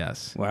 kidding.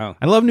 Yes. Wow.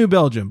 I love New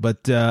Belgium,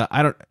 but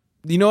I don't...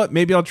 You know what?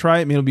 Maybe I'll try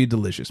it. Maybe it'll be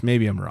delicious.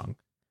 Maybe I'm wrong.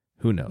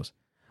 Who knows?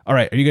 All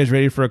right. Are you guys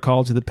ready for a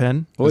call to the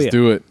pen? Let's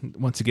do it.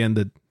 Once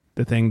again,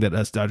 the thing that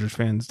us Dodgers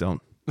fans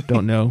don't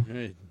know.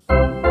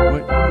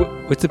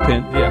 What's a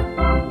pin?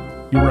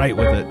 Yeah. You're right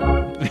with it.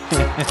 He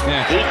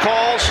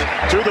calls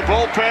to the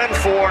bullpen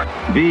for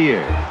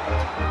Beer.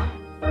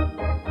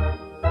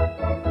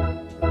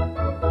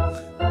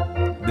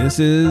 This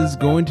is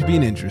going to be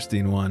an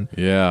interesting one.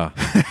 Yeah.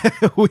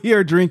 We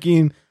are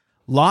drinking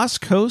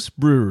Lost Coast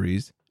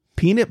Brewery's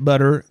Peanut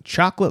Butter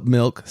Chocolate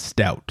Milk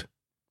Stout.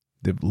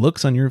 The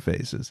looks on your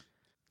faces.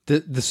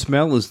 The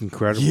smell is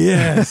incredible.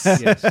 Yes.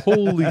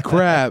 Holy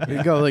crap.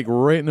 It got like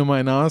right into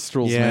my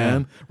nostrils,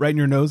 man. Right in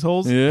your nose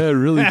holes? Yeah, it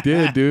really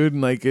did, dude.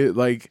 And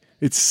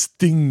it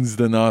stings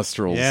the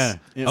nostrils. Yeah.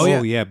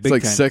 yeah. It's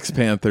like time. Sex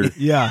Panther.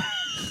 Yeah.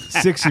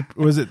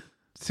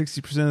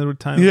 60% of the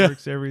time Yeah. it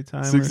works every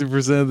time?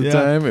 60% of the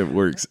time, it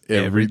works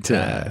every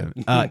time.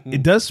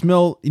 It does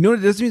smell, you know what?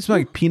 It doesn't even smell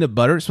like peanut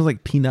butter. It smells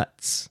like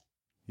peanuts.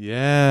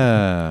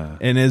 Yeah.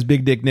 And as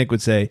Big Dick Nick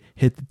would say,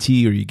 hit the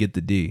T or you get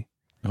the D.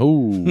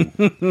 Oh.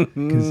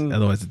 Because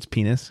otherwise it's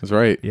penis. That's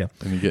right. Yeah.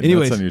 And you get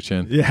Anyways, nuts on your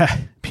chin. Yeah.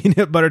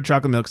 Peanut Butter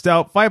Chocolate Milk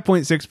Stout,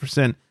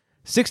 5.6%,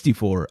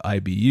 64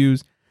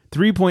 IBUs,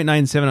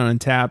 3.97 on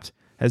Untapped,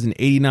 has an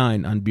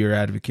 89 on Beer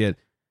Advocate.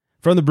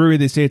 From the brewery,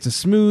 they say it's a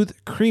smooth,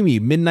 creamy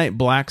midnight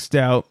black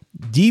stout,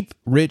 deep,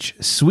 rich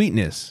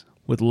sweetness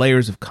with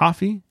layers of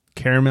coffee,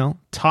 caramel,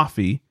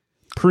 toffee,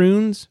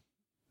 prunes,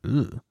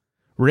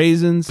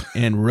 raisins,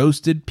 and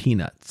roasted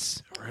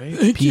peanuts. Right.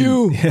 Thank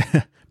you.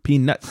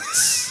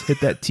 Peanuts. Hit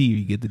that T,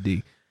 you get the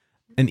D.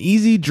 An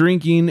easy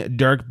drinking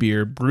dark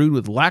beer brewed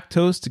with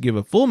lactose to give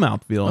a full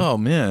mouthfeel. Oh,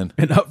 man.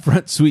 And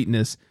upfront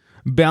sweetness,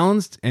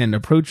 balanced and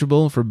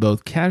approachable for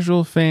both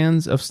casual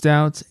fans of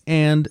stouts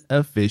and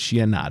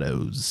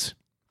aficionados.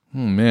 Oh,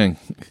 man.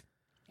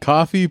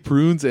 Coffee,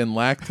 prunes, and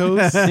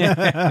lactose?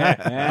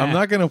 I'm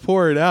not going to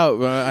pour it out,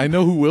 but I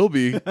know who will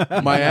be.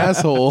 My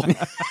asshole.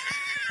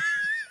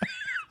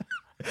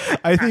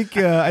 I think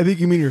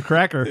you mean your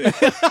cracker.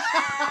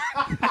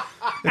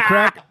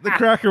 The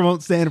cracker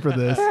won't stand for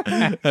this.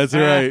 That's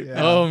right.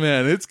 Yeah. Oh,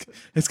 man.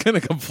 It's going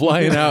to come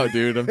flying out,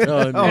 dude. I'm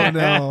telling you. Oh,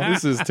 no.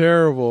 This is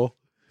terrible.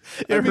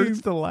 It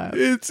hurts to laugh.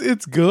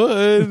 It's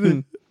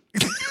good.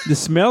 The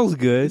smell's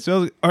good.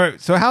 So, all right.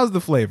 So how's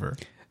the flavor?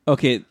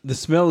 Okay, the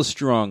smell is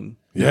strong.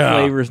 Yeah. The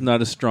flavor is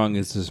not as strong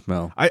as the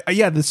smell.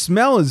 The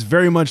smell is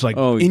very much like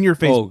in your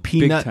face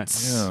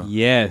peanuts. Yeah.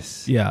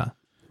 Yes. Yeah.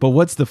 But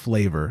what's the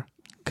flavor?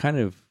 Kind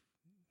of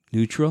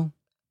neutral.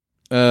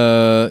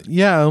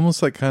 Yeah,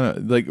 almost like kind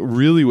of like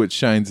really what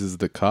shines is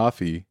the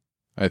coffee,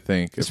 I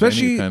think.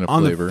 Especially kind of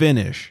on flavor. the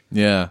finish.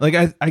 Yeah. Like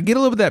I get a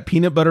little bit of that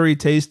peanut buttery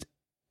taste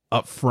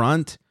up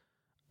front.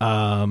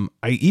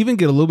 I even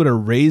get a little bit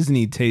of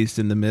raisiny taste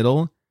in the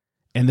middle.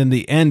 And then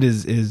the end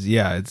is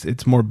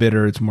it's more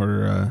bitter, it's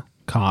more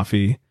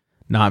coffee,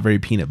 not very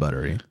peanut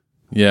buttery.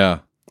 Yeah.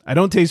 I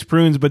don't taste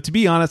prunes, but to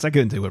be honest, I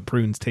couldn't tell you what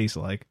prunes taste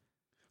like.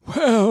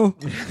 Well,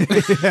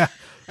 yeah.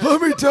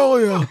 Let me tell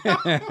you.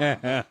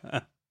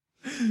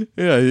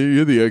 Yeah,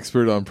 you're the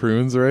expert on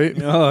prunes, right?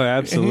 Oh,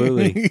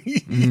 absolutely.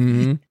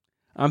 Mm-hmm.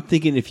 I'm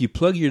thinking if you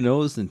plug your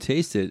nose and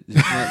taste it,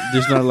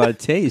 there's not a lot of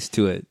taste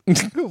to it.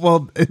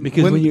 Well,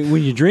 because when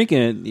you're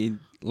drinking it,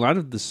 a lot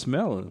of the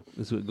smell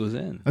is what goes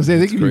in. I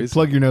think if you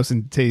plug your nose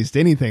and taste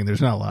anything,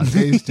 there's not a lot of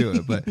taste to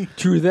it. But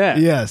true that.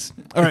 Yes.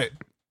 All right.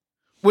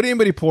 Would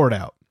anybody pour it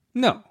out?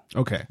 No.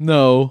 Okay.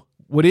 No.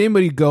 Would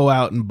anybody go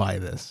out and buy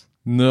this?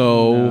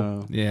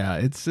 No. Yeah,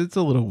 it's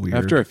a little weird.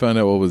 After I found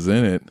out what was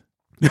in it.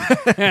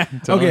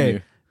 Okay.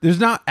 You. There's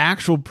not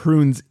actual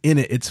prunes in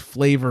it. It's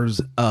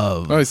flavors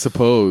of. I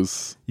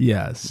suppose.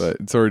 Yes. But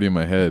it's already in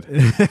my head.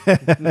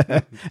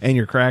 And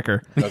your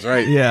cracker. That's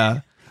right.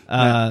 Yeah.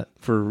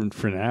 For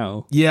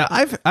now. Yeah,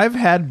 I've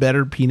had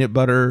better peanut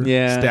butter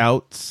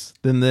stouts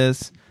than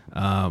this.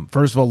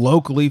 First of all,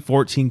 locally,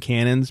 14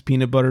 Cannons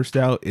peanut butter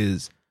stout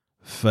is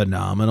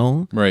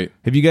phenomenal. Right.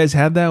 Have you guys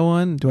had that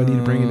one? Do I need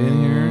to bring it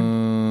in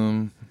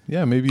here?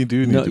 Yeah, maybe you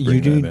do need to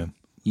bring that in.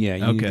 Yeah.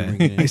 You Okay. need to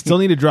bring it in. I still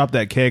need to drop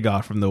that keg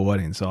off from the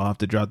wedding, so I'll have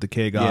to drop the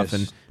keg off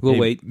and we'll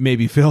wait.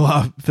 Maybe fill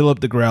up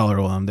the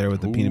growler while I'm there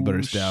with the peanut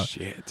butter stout.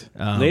 Shit.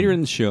 Later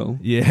in the show.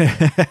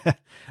 Yeah.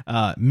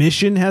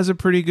 Mission has a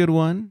pretty good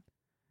one.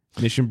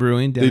 Mission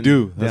Brewing. Down, They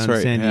do. That's down in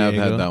right. San I've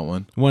Diego. had that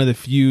one. One of the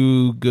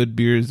few good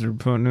beers they're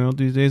putting out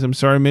these days. I'm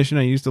sorry, Mission.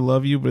 I used to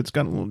love you, but it's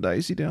gotten a little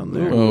dicey down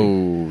there.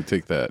 Oh,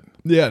 take that.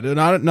 Yeah,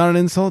 not an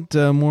insult,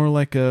 more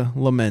like a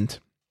lament.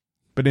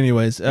 But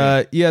anyways,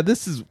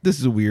 this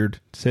is weird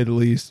to say the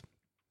least.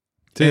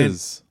 It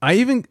is. I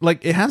even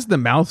it has the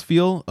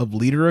mouthfeel of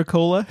Liter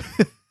Cola.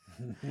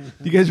 Do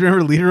you guys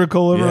remember Liter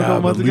Cola from a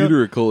couple months ago?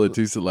 Liter Cola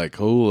tasted like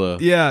cola.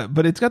 Yeah,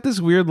 but it's got this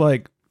weird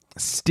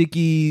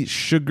sticky,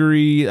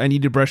 sugary, I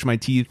need to brush my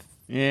teeth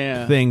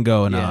thing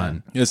going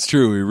on. It's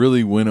true. We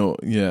really went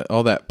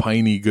all that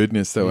piney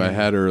goodness that I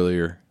had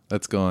earlier.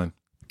 That's gone.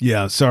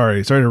 Yeah,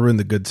 sorry to ruin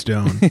the good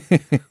stone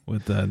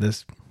with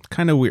this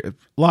kind of weird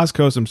Lost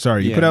Coast. I'm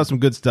sorry, you put out some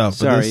good stuff.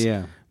 But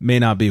this may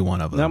not be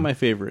one of them. Not my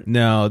favorite.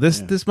 No,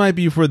 this might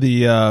be for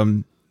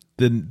the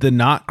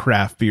not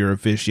craft beer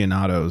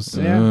aficionados.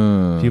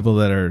 People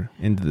that are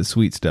into the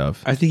sweet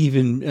stuff. I think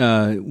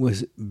even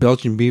was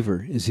Belgian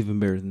Beaver is even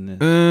better than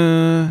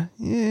this.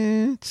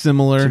 It's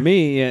similar to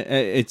me.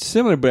 It's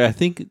similar, but I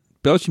think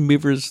Belgian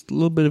Beaver is a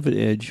little bit of an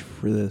edge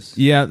for this.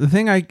 Yeah,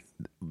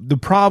 the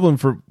problem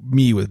for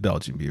me with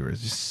Belgian Beaver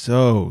is just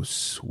so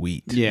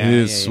sweet. Yeah, it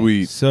is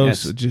sweet. So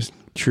just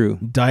true.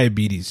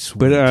 Diabetes sweet.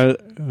 But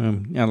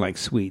I like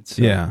sweets.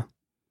 So. Yeah.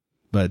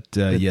 But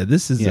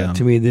this is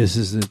to me this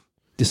is a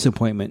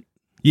disappointment.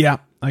 Yeah,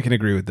 I can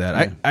agree with that.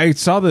 Yeah. I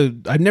saw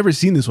I'd never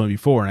seen this one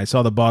before, and I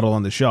saw the bottle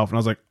on the shelf, and I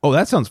was like, "Oh,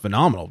 that sounds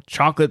phenomenal!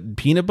 Chocolate and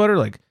peanut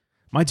butter,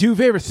 my two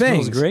favorite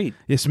things." Smells great.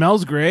 It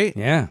smells great.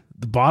 Yeah,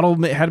 the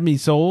bottle had me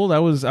sold. I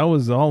was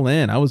all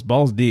in. I was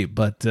balls deep.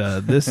 But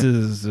this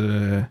is.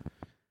 I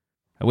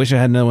wish I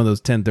had another one of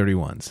those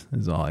 1031s.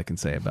 Is all I can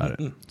say about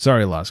it.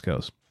 Sorry, Lost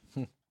Coast.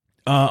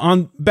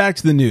 On back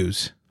to the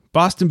news.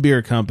 Boston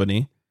Beer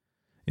Company,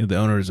 the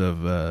owners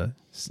of.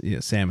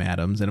 Sam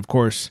Adams, and of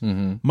course,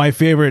 my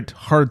favorite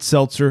hard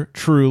seltzer,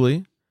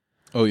 Truly.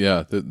 Oh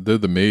yeah, they're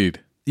the Maid.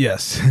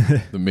 Yes,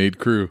 the Maid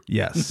crew.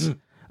 Yes,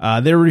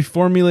 they're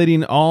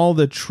reformulating all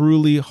the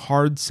Truly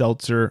hard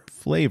seltzer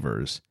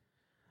flavors.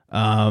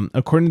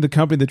 According to the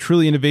company, the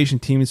Truly innovation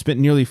team has spent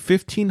nearly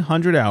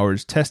 1,500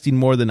 hours testing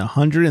more than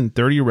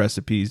 130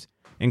 recipes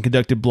and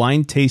conducted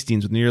blind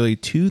tastings with nearly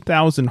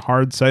 2,000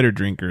 hard cider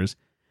drinkers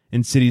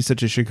in cities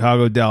such as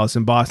Chicago, Dallas,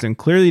 and Boston.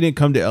 Clearly didn't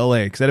come to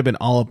LA because I'd have been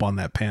all up on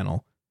that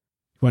panel.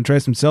 You want to try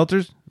some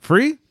seltzers?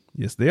 Free?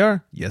 Yes, they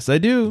are. Yes, I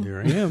do.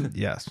 Here I am.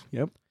 Yes.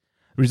 Yep.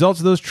 Results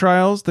of those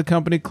trials, the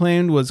company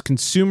claimed, was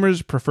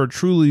consumers prefer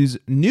Truly's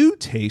new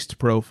taste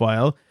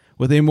profile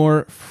with a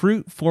more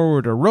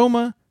fruit-forward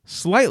aroma,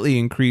 slightly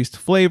increased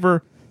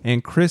flavor,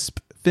 and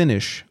crisp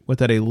finish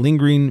without a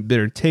lingering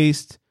bitter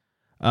taste.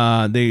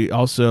 They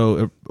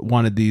also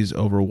wanted these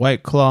over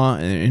White Claw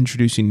and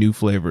introducing new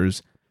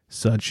flavors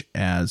such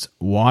as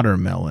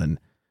watermelon.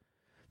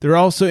 They're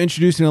also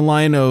introducing a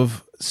line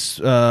of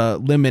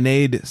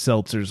lemonade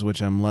seltzers,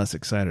 which I'm less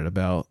excited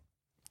about.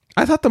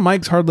 I thought the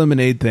Mike's Hard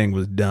Lemonade thing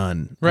was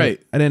done. Right.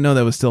 I didn't know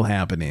that was still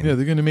happening. Yeah,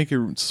 they're going to make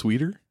it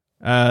sweeter?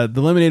 The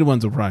lemonade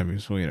ones will probably be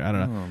sweeter. I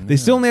don't know. They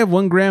still only have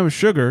 1 gram of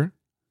sugar,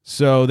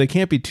 so they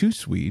can't be too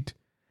sweet.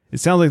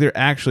 It sounds like they're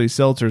actually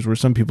seltzers where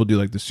some people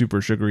do the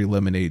super sugary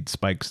lemonade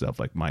spike stuff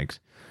like Mike's.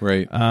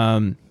 Right.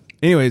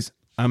 Anyways,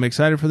 I'm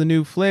excited for the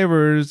new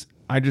flavors.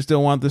 I just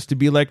don't want this to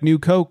be like new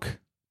Coke.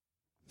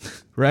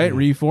 Right?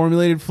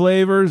 Reformulated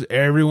flavors.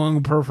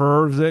 Everyone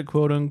prefers it,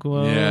 quote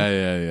unquote.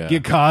 Yeah.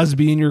 Get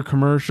Cosby in your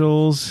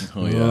commercials.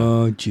 Oh, yeah.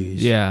 Oh, jeez.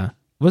 Yeah.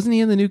 Wasn't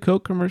he in the new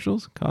Coke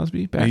commercials,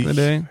 Cosby, back in the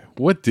day?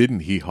 What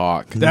didn't he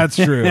hawk? That's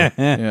true.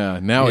 Yeah,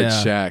 now it's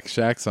Shaq.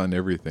 Shaq's on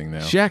everything now.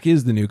 Shaq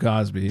is the new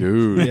Cosby.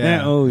 Dude.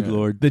 Yeah. Oh,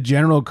 Lord. The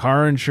General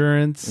Car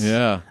Insurance.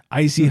 Yeah.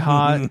 Icy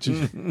Hot.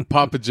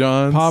 Papa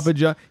John's. Papa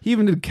John. He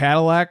even did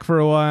Cadillac for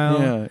a while.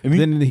 Yeah. And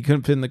then he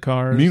couldn't fit in the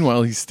cars.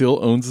 Meanwhile, he still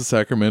owns the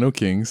Sacramento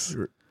Kings.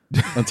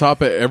 On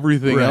top of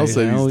everything else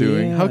that he's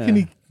doing. Yeah. How can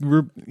he,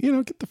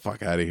 get the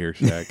fuck out of here,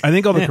 Shaq. I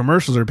think all the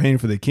commercials are paying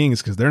for the Kings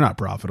because they're not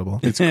profitable.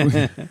 It's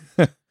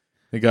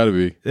They gotta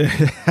be.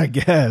 I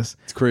guess.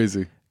 It's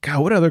crazy.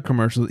 God, what other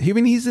commercials?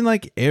 He's in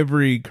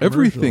every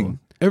commercial.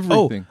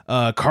 Everything.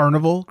 Oh,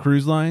 Carnival,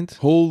 Cruise Lines.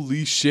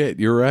 Holy shit,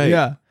 you're right.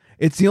 Yeah.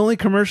 It's the only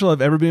commercial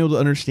I've ever been able to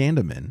understand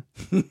him in.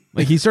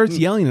 He starts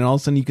yelling and all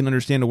of a sudden you can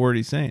understand a word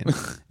he's saying.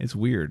 It's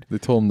weird. They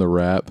told him to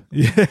rap.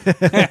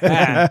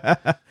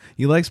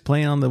 He likes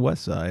playing on the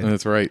west side.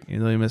 That's right.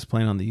 Even though he missed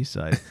playing on the east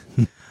side.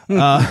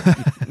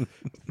 I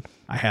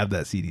have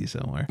that CD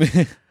somewhere.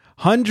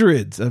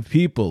 Hundreds of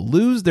people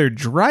lose their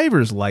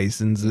driver's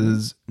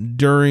licenses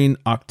during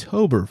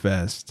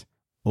Oktoberfest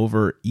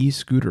over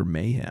e-scooter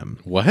mayhem.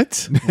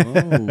 What?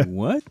 Oh,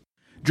 what?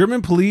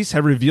 German police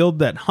have revealed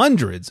that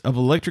hundreds of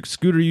electric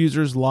scooter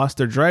users lost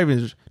their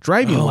driving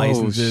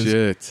licenses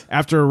shit.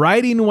 after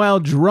riding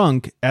while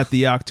drunk at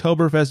the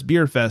Oktoberfest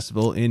beer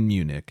festival in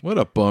Munich. What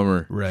a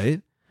bummer.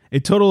 Right? A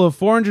total of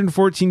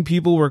 414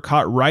 people were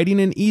caught riding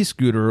an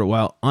e-scooter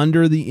while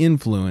under the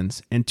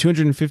influence, and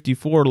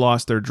 254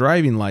 lost their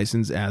driving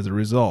license as a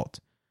result.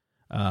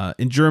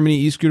 In Germany,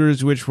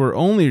 e-scooters, which were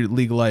only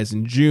legalized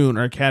in June,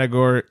 are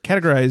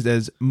categorized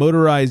as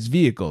motorized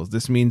vehicles.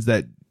 This means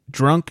that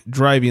drunk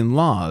driving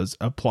laws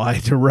apply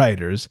to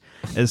riders,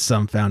 as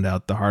some found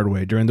out the hard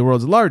way during the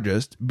world's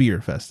largest beer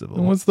festival.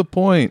 And what's the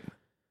point?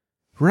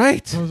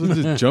 Right.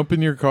 Just jump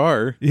in your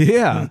car.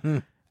 Yeah.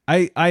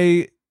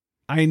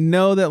 I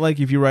know that, like,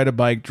 if you ride a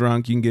bike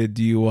drunk, you can get a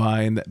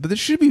DUI, but there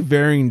should be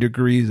varying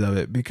degrees of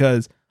it,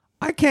 because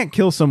I can't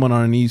kill someone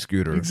on an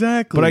e-scooter.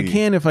 Exactly. But I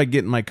can if I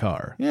get in my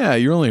car. Yeah,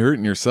 you're only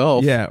hurting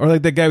yourself. Yeah, or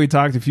like that guy we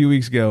talked a few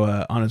weeks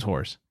ago on his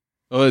horse.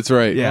 Oh, that's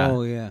right. Yeah.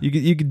 Oh, yeah.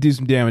 You could do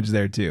some damage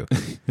there too.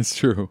 It's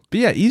true. But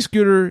yeah,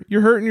 e-scooter, you're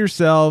hurting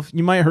yourself.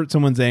 You might hurt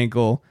someone's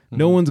ankle.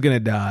 No one's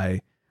gonna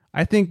die.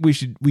 I think we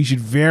should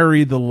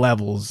vary the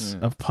levels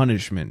of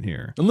punishment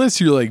here. Unless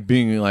you're like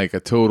being like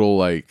a total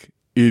like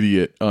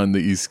idiot on the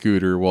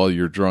e-scooter while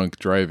you're drunk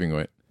driving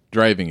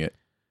it.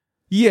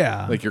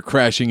 Yeah. Like you're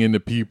crashing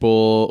into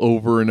people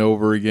over and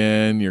over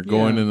again. You're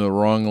going in the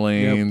wrong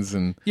lanes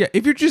and yeah,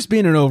 if you're just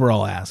being an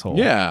overall asshole.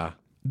 yeah.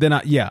 Then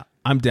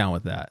I'm down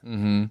with that.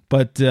 Mm-hmm.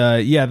 But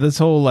this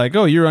whole like,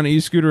 oh, you're on an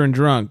e-scooter and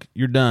drunk,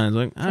 you're done. It's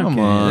like, Come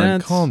okay,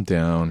 on, calm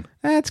down.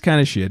 That's kind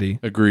of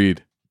shitty.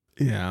 Agreed.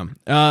 Yeah.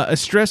 A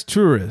stressed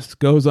tourist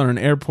goes on an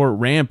airport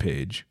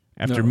rampage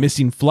after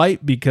missing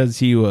flight because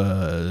he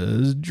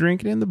was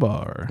drinking in the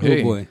bar.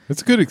 Hey, Oh, boy.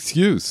 That's a good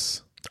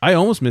excuse. I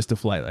almost missed a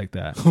flight like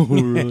that. Oh,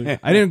 really?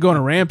 I didn't go on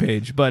a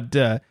rampage, but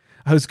I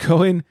was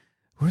going,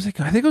 where was I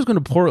going? I think I was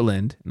going to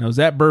Portland, and I was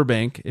at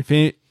Burbank.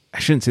 I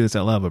shouldn't say this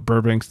out loud, but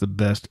Burbank's the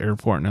best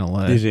airport in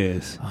LA. It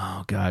is.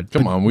 Oh, God.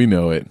 Come on, we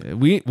know it.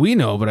 We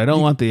know, but I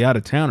don't want the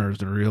out-of-towners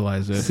to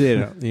realize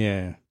it.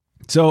 Yeah.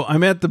 So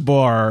I'm at the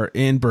bar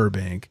in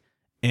Burbank,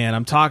 and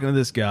I'm talking to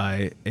this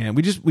guy, and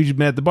we just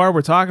met at the bar.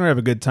 We're talking, we have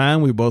a good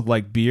time. We both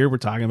like beer. We're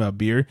talking about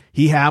beer.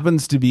 He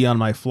happens to be on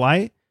my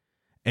flight,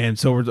 and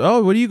so what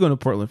are you going to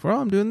Portland for? Oh,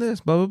 I'm doing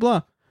this, blah, blah,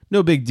 blah.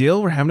 No big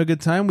deal. We're having a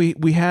good time.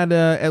 We had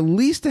at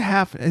least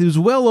it was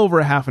well over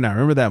a half an hour,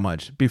 remember that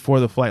much, before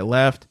the flight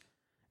left.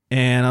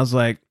 And I was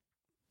like,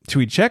 should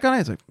we check on it?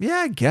 He's like, yeah,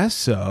 I guess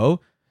so.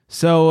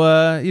 So,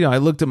 I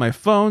looked at my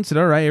phone, said,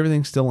 all right,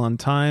 everything's still on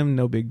time.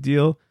 No big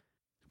deal.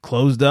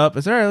 Closed up.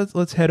 I said, all right,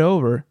 let's head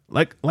over.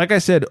 Like I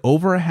said,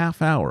 over a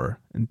half hour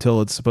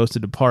until it's supposed to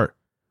depart.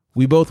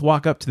 We both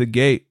walk up to the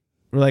gate.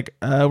 We're like,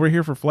 we're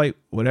here for flight,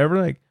 whatever.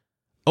 Like,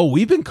 oh,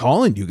 we've been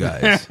calling you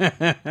guys.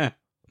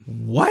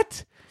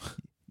 What?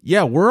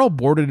 Yeah, we're all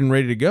boarded and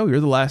ready to go. You're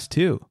the last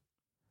two.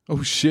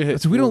 Oh,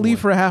 shit. So we don't leave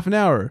for a half an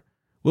hour.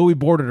 Well, we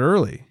boarded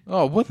early.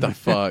 Oh, what the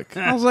fuck?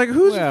 I was like,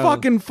 whose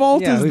fucking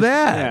fault is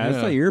that? Yeah,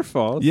 it's not your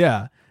fault.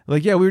 Yeah.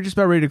 Like, we were just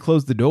about ready to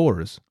close the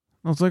doors.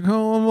 I was like,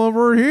 oh, I'm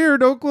over here.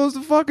 Don't close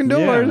the fucking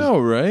doors. Yeah, I know,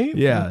 right?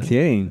 Yeah. I'm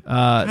kidding.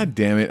 God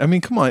damn it. I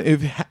mean, come on.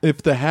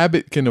 If the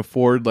Habit can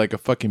afford like a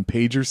fucking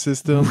pager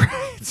system,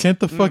 can't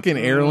the fucking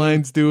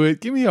airlines do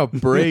it? Give me a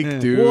break,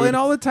 dude. Well, and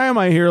all the time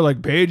I hear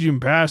like paging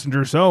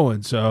passenger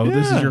so-and-so.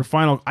 This is your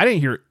final. I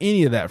didn't hear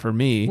any of that for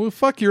me. Well,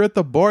 fuck, you're at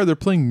the bar. They're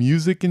playing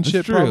music and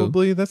shit true.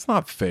 probably. That's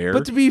not fair.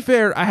 But to be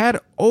fair, I had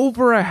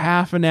over a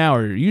half an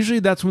hour. Usually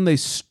that's when they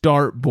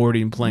start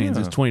boarding planes.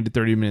 It's 20 to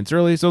 30 minutes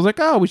early. So I was like,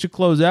 oh, we should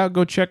close out,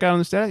 go check out on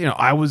the status.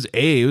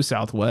 It was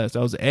Southwest. I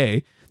was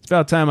A. It's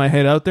about time I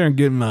head out there and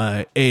get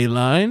my A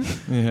line.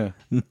 Yeah.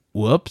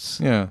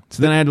 Whoops. Yeah.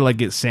 So then I had to like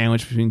get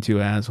sandwiched between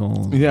two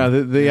assholes. Yeah,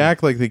 they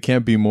act like they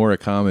can't be more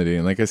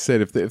accommodating. Like I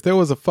said, if there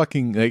was a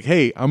fucking like,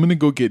 hey, I'm gonna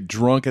go get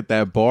drunk at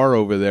that bar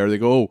over there. They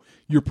go, oh,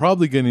 you're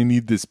probably gonna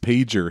need this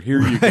pager.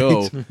 Here you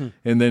go,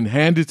 and then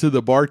hand it to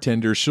the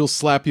bartender. She'll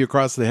slap you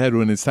across the head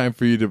when it's time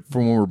for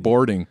when we're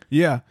boarding.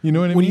 Yeah, you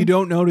know what I mean. When you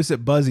don't notice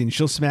it buzzing,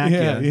 she'll smack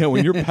you. Yeah.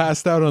 When you're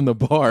passed out on the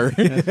bar,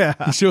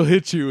 she'll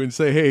hit you and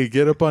say, hey,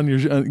 get up onto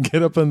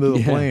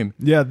the plane.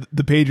 Yeah,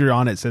 the pager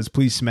on it says,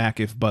 please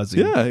smack if buzzing.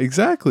 Yeah,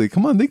 exactly.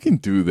 Come on, they can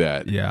do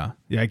that. Yeah.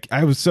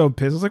 I was so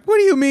pissed. I was like, what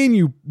do you mean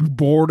you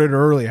boarded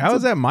early? How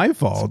is that my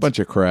fault? It's a bunch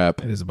of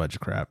crap. It is a bunch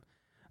of crap.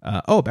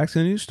 Back to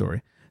the news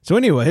story. So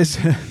anyways,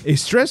 a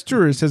stressed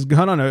tourist has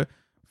gone on a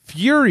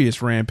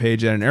furious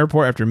rampage at an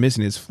airport after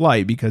missing his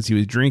flight because he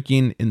was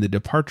drinking in the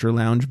departure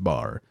lounge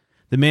bar.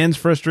 The man's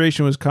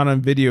frustration was caught on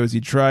video as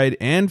he tried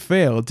and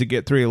failed to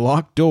get through a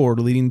locked door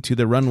leading to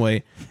the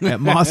runway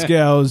at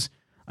Moscow's,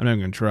 I'm not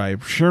going to try,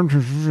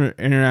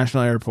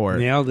 International Airport.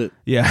 Nailed it.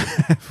 Yeah.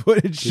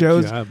 Footage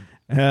shows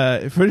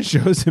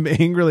him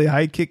angrily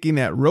high-kicking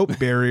at rope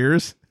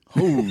barriers.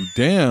 Oh,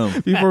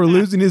 damn. Before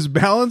losing his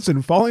balance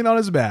and falling on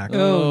his back.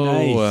 Oh,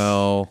 nice.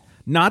 Well.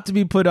 Not to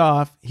be put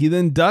off, he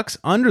then ducks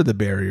under the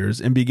barriers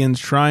and begins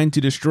trying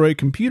to destroy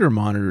computer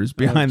monitors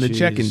behind the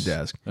check-in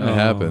desk. That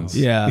happens.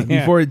 Yeah,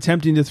 before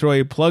attempting to throw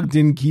a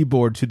plugged-in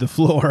keyboard to the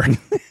floor.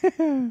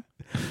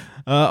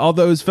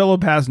 Although his fellow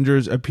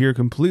passengers appear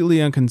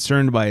completely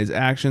unconcerned by his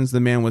actions, the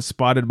man was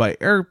spotted by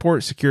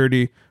airport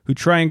security, who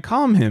try and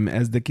calm him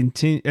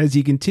as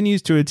he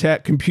continues to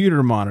attack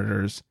computer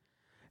monitors.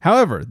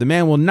 However, the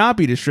man will not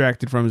be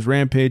distracted from his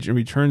rampage and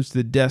returns to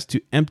the desk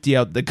to empty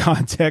out the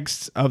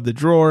contents of the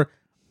drawer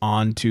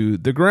onto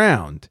the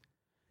ground.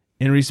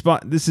 In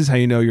response, this is how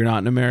you know you're not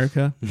in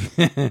America.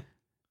 And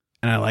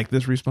I like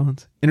this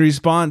response. In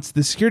response,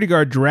 the security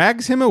guard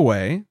drags him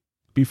away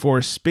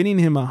before spinning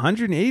him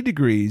 180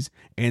 degrees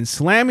and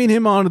slamming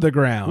him onto the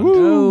ground.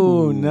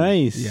 Oh,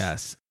 nice.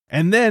 Yes.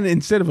 And then,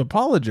 instead of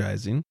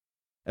apologizing,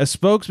 a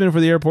spokesman for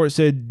the airport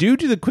said, due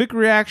to the quick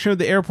reaction of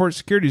the airport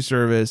security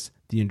service,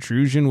 the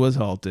intrusion was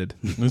halted.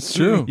 That's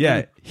true.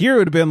 Yeah. Here it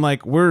would have been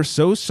like, we're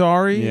so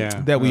sorry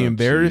that we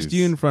embarrassed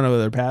you in front of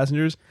other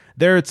passengers.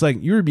 There it's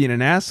like, you were being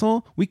an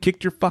asshole. We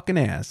kicked your fucking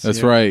ass.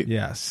 That's right.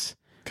 Yes.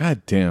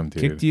 God damn,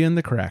 dude. Kicked you in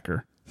the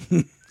cracker.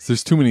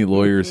 There's too many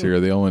lawyers here.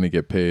 They all want to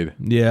get paid.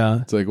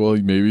 Yeah. It's like, well,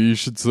 maybe you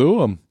should sue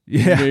them.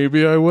 Yeah.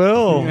 Maybe I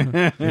will.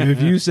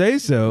 If you say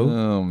so.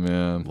 Oh,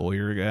 man.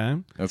 Lawyer guy.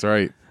 That's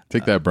right.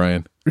 Take that,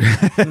 Brian.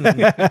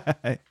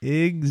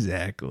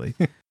 Exactly.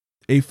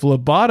 A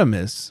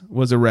phlebotomist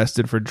was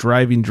arrested for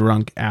driving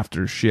drunk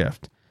after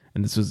shift,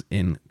 and this was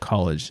in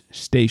College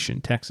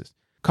Station, Texas.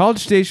 College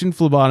Station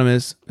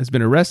phlebotomist has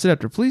been arrested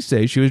after police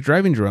say she was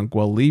driving drunk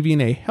while leaving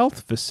a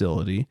health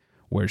facility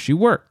where she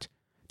worked.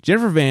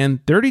 Jennifer Van,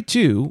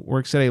 32,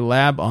 works at a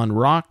lab on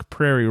Rock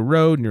Prairie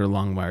Road near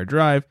Longmire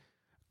Drive.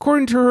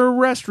 According to her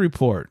arrest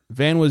report,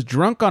 Van was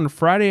drunk on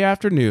Friday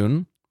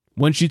afternoon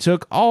when she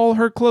took all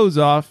her clothes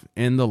off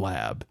in the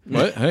lab.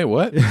 What? Hey,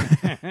 what?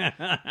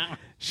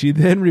 She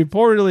then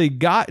reportedly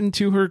got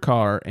into her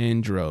car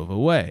and drove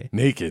away.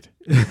 Naked.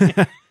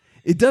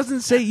 It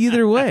doesn't say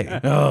either way.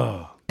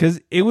 Oh. Because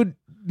it would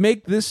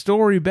make this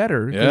story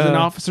better. Because an Yeah.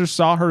 officer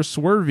saw her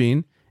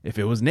swerving. If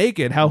it was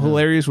naked, how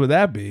hilarious would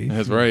that be?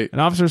 That's right.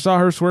 An officer saw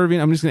her swerving.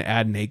 I'm just going to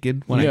add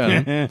naked when I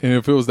can. And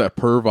if it was that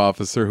perv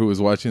officer who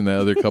was watching the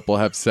other couple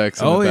have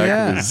sex in the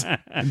back of his...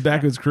 In the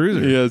back of his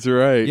cruiser. Yeah, that's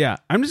right. Yeah,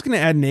 I'm just going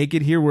to add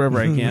naked here wherever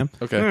I can.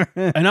 Okay.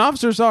 An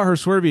officer saw her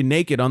swerving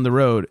naked on the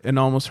road and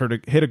almost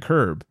hit a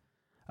curb.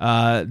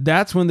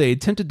 That's when they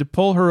attempted to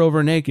pull her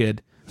over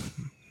naked,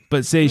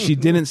 but say she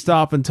didn't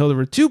stop until there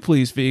were two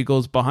police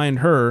vehicles behind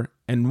her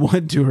and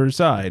went to her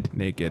side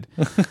naked.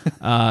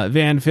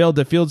 Van failed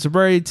the field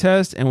sobriety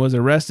test and was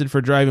arrested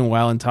for driving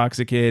while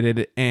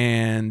intoxicated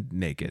and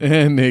naked.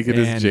 And naked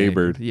as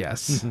Jaybird.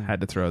 Yes,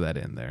 had to throw that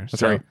in there.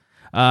 That's right.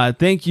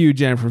 Thank you,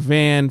 Jennifer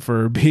Van,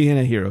 for being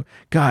a hero.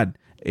 God,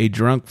 a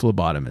drunk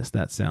phlebotomist.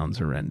 That sounds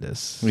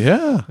horrendous.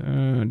 Yeah.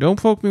 Don't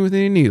poke me with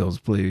any needles,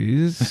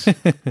 please.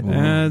 That's what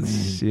a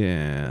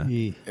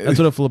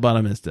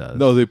phlebotomist does.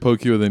 No, they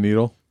poke you with a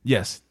needle?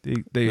 Yes,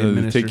 they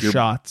administer take your-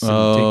 shots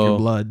and take your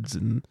bloods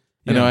and.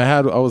 I know.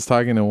 I was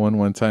talking to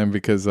one time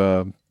because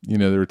they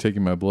were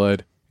taking my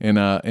blood, and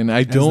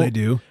I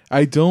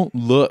don't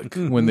look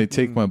when they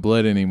take my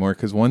blood anymore.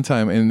 Because one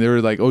time, and they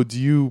were like, "Oh,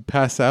 do you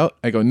pass out?"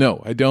 I go,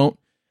 "No, I don't."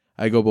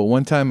 I go, but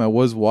one time I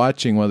was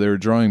watching while they were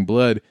drawing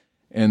blood,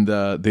 and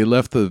they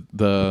left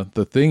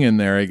the thing in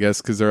there, I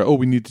guess, because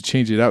we need to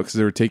change it out because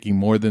they were taking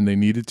more than they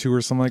needed to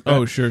or something like that.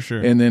 Oh, sure.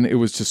 And then it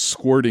was just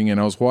squirting,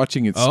 and I was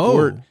watching it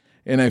squirt.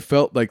 And I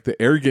felt like the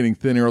air getting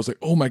thinner. I was like,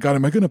 oh my God,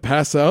 am I going to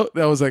pass out?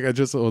 And I was like,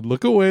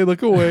 look away.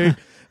 I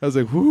was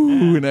like,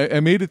 whoo. And I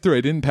made it through.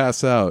 I didn't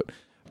pass out.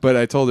 But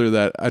I told her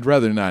that I'd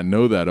rather not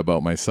know that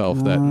about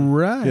myself. That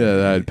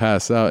I'd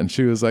pass out. And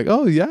she was like,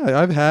 oh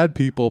yeah, I've had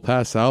people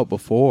pass out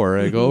before.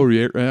 I go,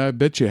 I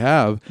bet you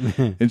have.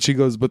 And she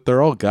goes, but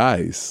they're all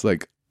guys.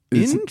 Like,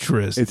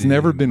 interesting. It's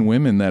never been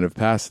women that have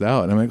passed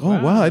out. And I'm like,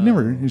 oh wow, I never.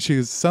 And she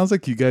goes, sounds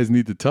like you guys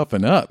need to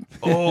toughen up.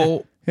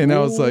 Oh. And I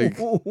was like,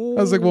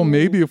 well,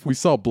 maybe if we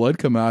saw blood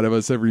come out of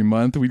us every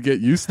month, we'd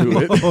get used to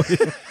it.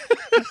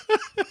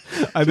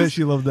 I bet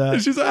she loved that.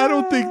 And she's like, I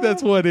don't think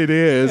that's what it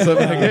is. I'm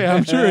like, hey,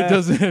 I'm sure it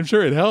doesn't. I'm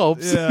sure it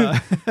helps.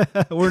 Yeah.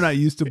 We're not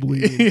used to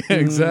bleeding. Yeah,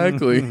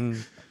 exactly.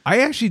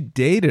 I actually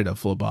dated a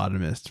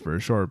phlebotomist for a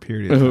short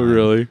period of time. Oh,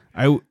 really?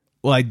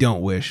 I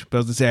don't wish, but I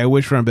was going to say I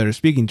wish we're on better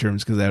speaking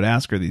terms because I would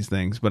ask her these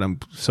things, but I'm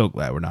so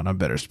glad we're not on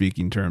better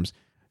speaking terms.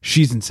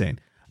 She's insane.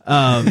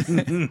 Yeah,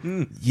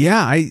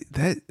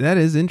 that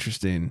is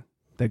interesting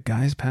that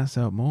guys pass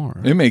out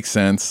more. It makes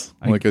sense.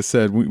 Like I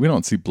said, we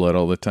don't see blood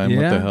all the time.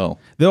 Yeah. What the hell?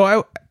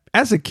 Though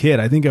as a kid,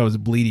 I think I was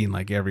bleeding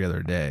like every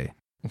other day.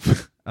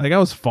 Like I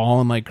was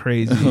falling like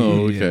crazy.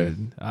 Oh, okay.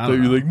 So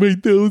you're like, my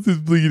nose is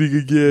bleeding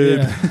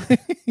again.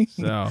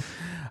 Yeah.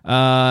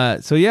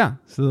 So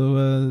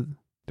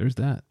there's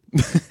that.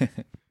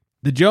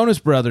 The Jonas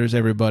Brothers,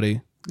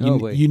 everybody.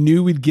 You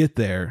knew we'd get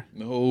there.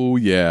 Oh,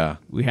 yeah.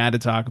 We had to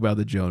talk about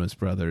the Jonas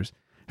Brothers.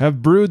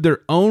 Have brewed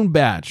their own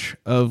batch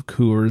of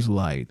Coors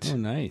Light. Oh,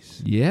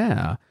 nice.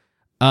 Yeah.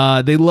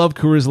 They love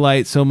Coors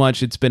Light so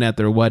much it's been at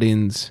their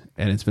weddings,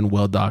 and it's been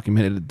well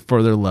documented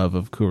for their love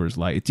of Coors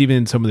Light. It's even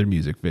in some of their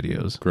music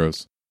videos.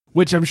 Gross.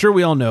 Which I'm sure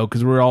we all know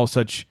because we're all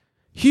such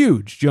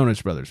huge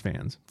Jonas Brothers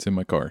fans. It's in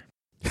my car.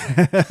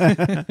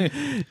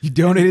 You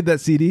donated that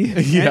CD?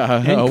 Yeah.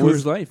 And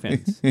Coors Light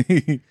fans.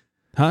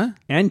 Huh?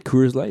 And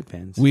Coors Light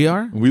fans. We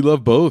are? We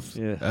love both.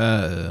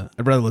 Yeah.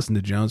 I'd rather listen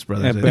to Jonas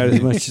Brothers. About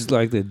as much as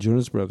like the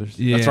Jonas Brothers.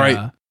 Yeah. That's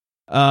right.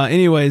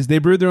 Anyways, they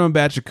brewed their own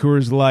batch of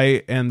Coors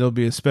Light, and there'll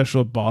be a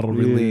special bottle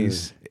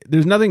release.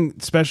 There's nothing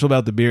special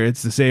about the beer.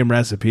 It's the same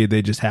recipe.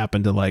 They just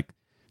happened to like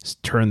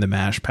turn the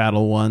mash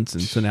paddle once,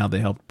 and so now they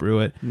helped brew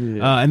it.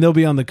 Yeah. And they'll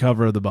be on the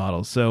cover of the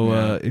bottle.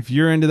 So if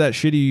you're into that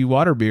shitty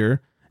water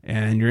beer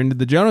and you're into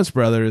the Jonas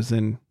Brothers,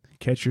 then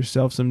catch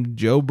yourself some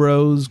Joe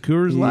Bros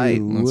Coors Light.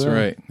 That's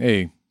right.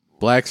 Hey,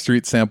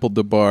 Blackstreet sampled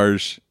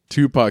DeBarge.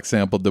 Tupac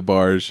sampled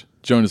DeBarge.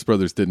 Jonas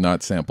Brothers did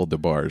not sample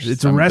DeBarge.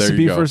 It's a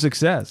recipe for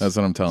success. That's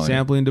what I'm telling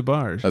Sampling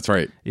DeBarge. That's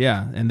right.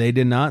 Yeah, and they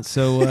did not,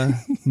 so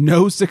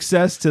no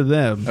success to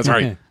them. That's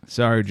right.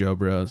 Sorry, Joe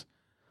Bros.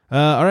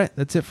 All right,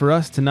 that's it for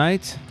us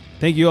tonight.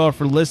 Thank you all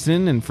for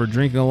listening and for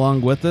drinking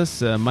along with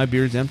us. My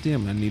beer's empty.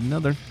 I'm going to need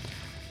another.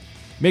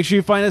 Make sure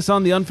you find us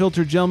on the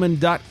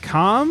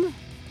unfilteredgentleman.com,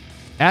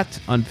 at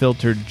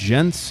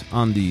unfilteredgents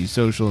on the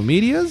social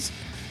medias,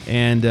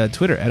 and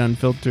Twitter at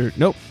unfiltered.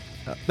 Nope,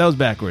 that was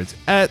backwards.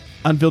 At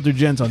Unfiltered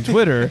Gents on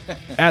Twitter,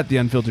 at the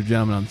Unfiltered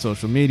Gentleman on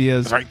social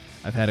medias. That's right.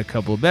 I've had a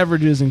couple of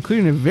beverages,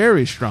 including a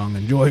very strong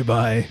Enjoy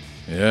By.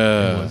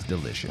 Yeah. It was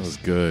delicious. That was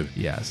good.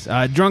 Yes.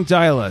 Drunk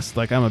dial us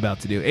like I'm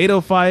about to do.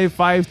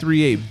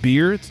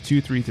 805-538-BEER. It's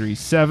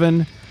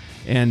 2337.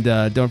 And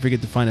don't forget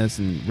to find us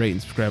and rate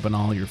and subscribe on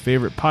all your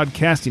favorite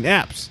podcasting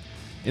apps.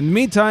 In the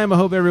meantime, I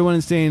hope everyone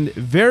is staying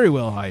very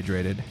well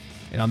hydrated.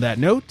 And on that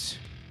note,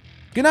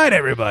 good night,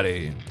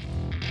 everybody.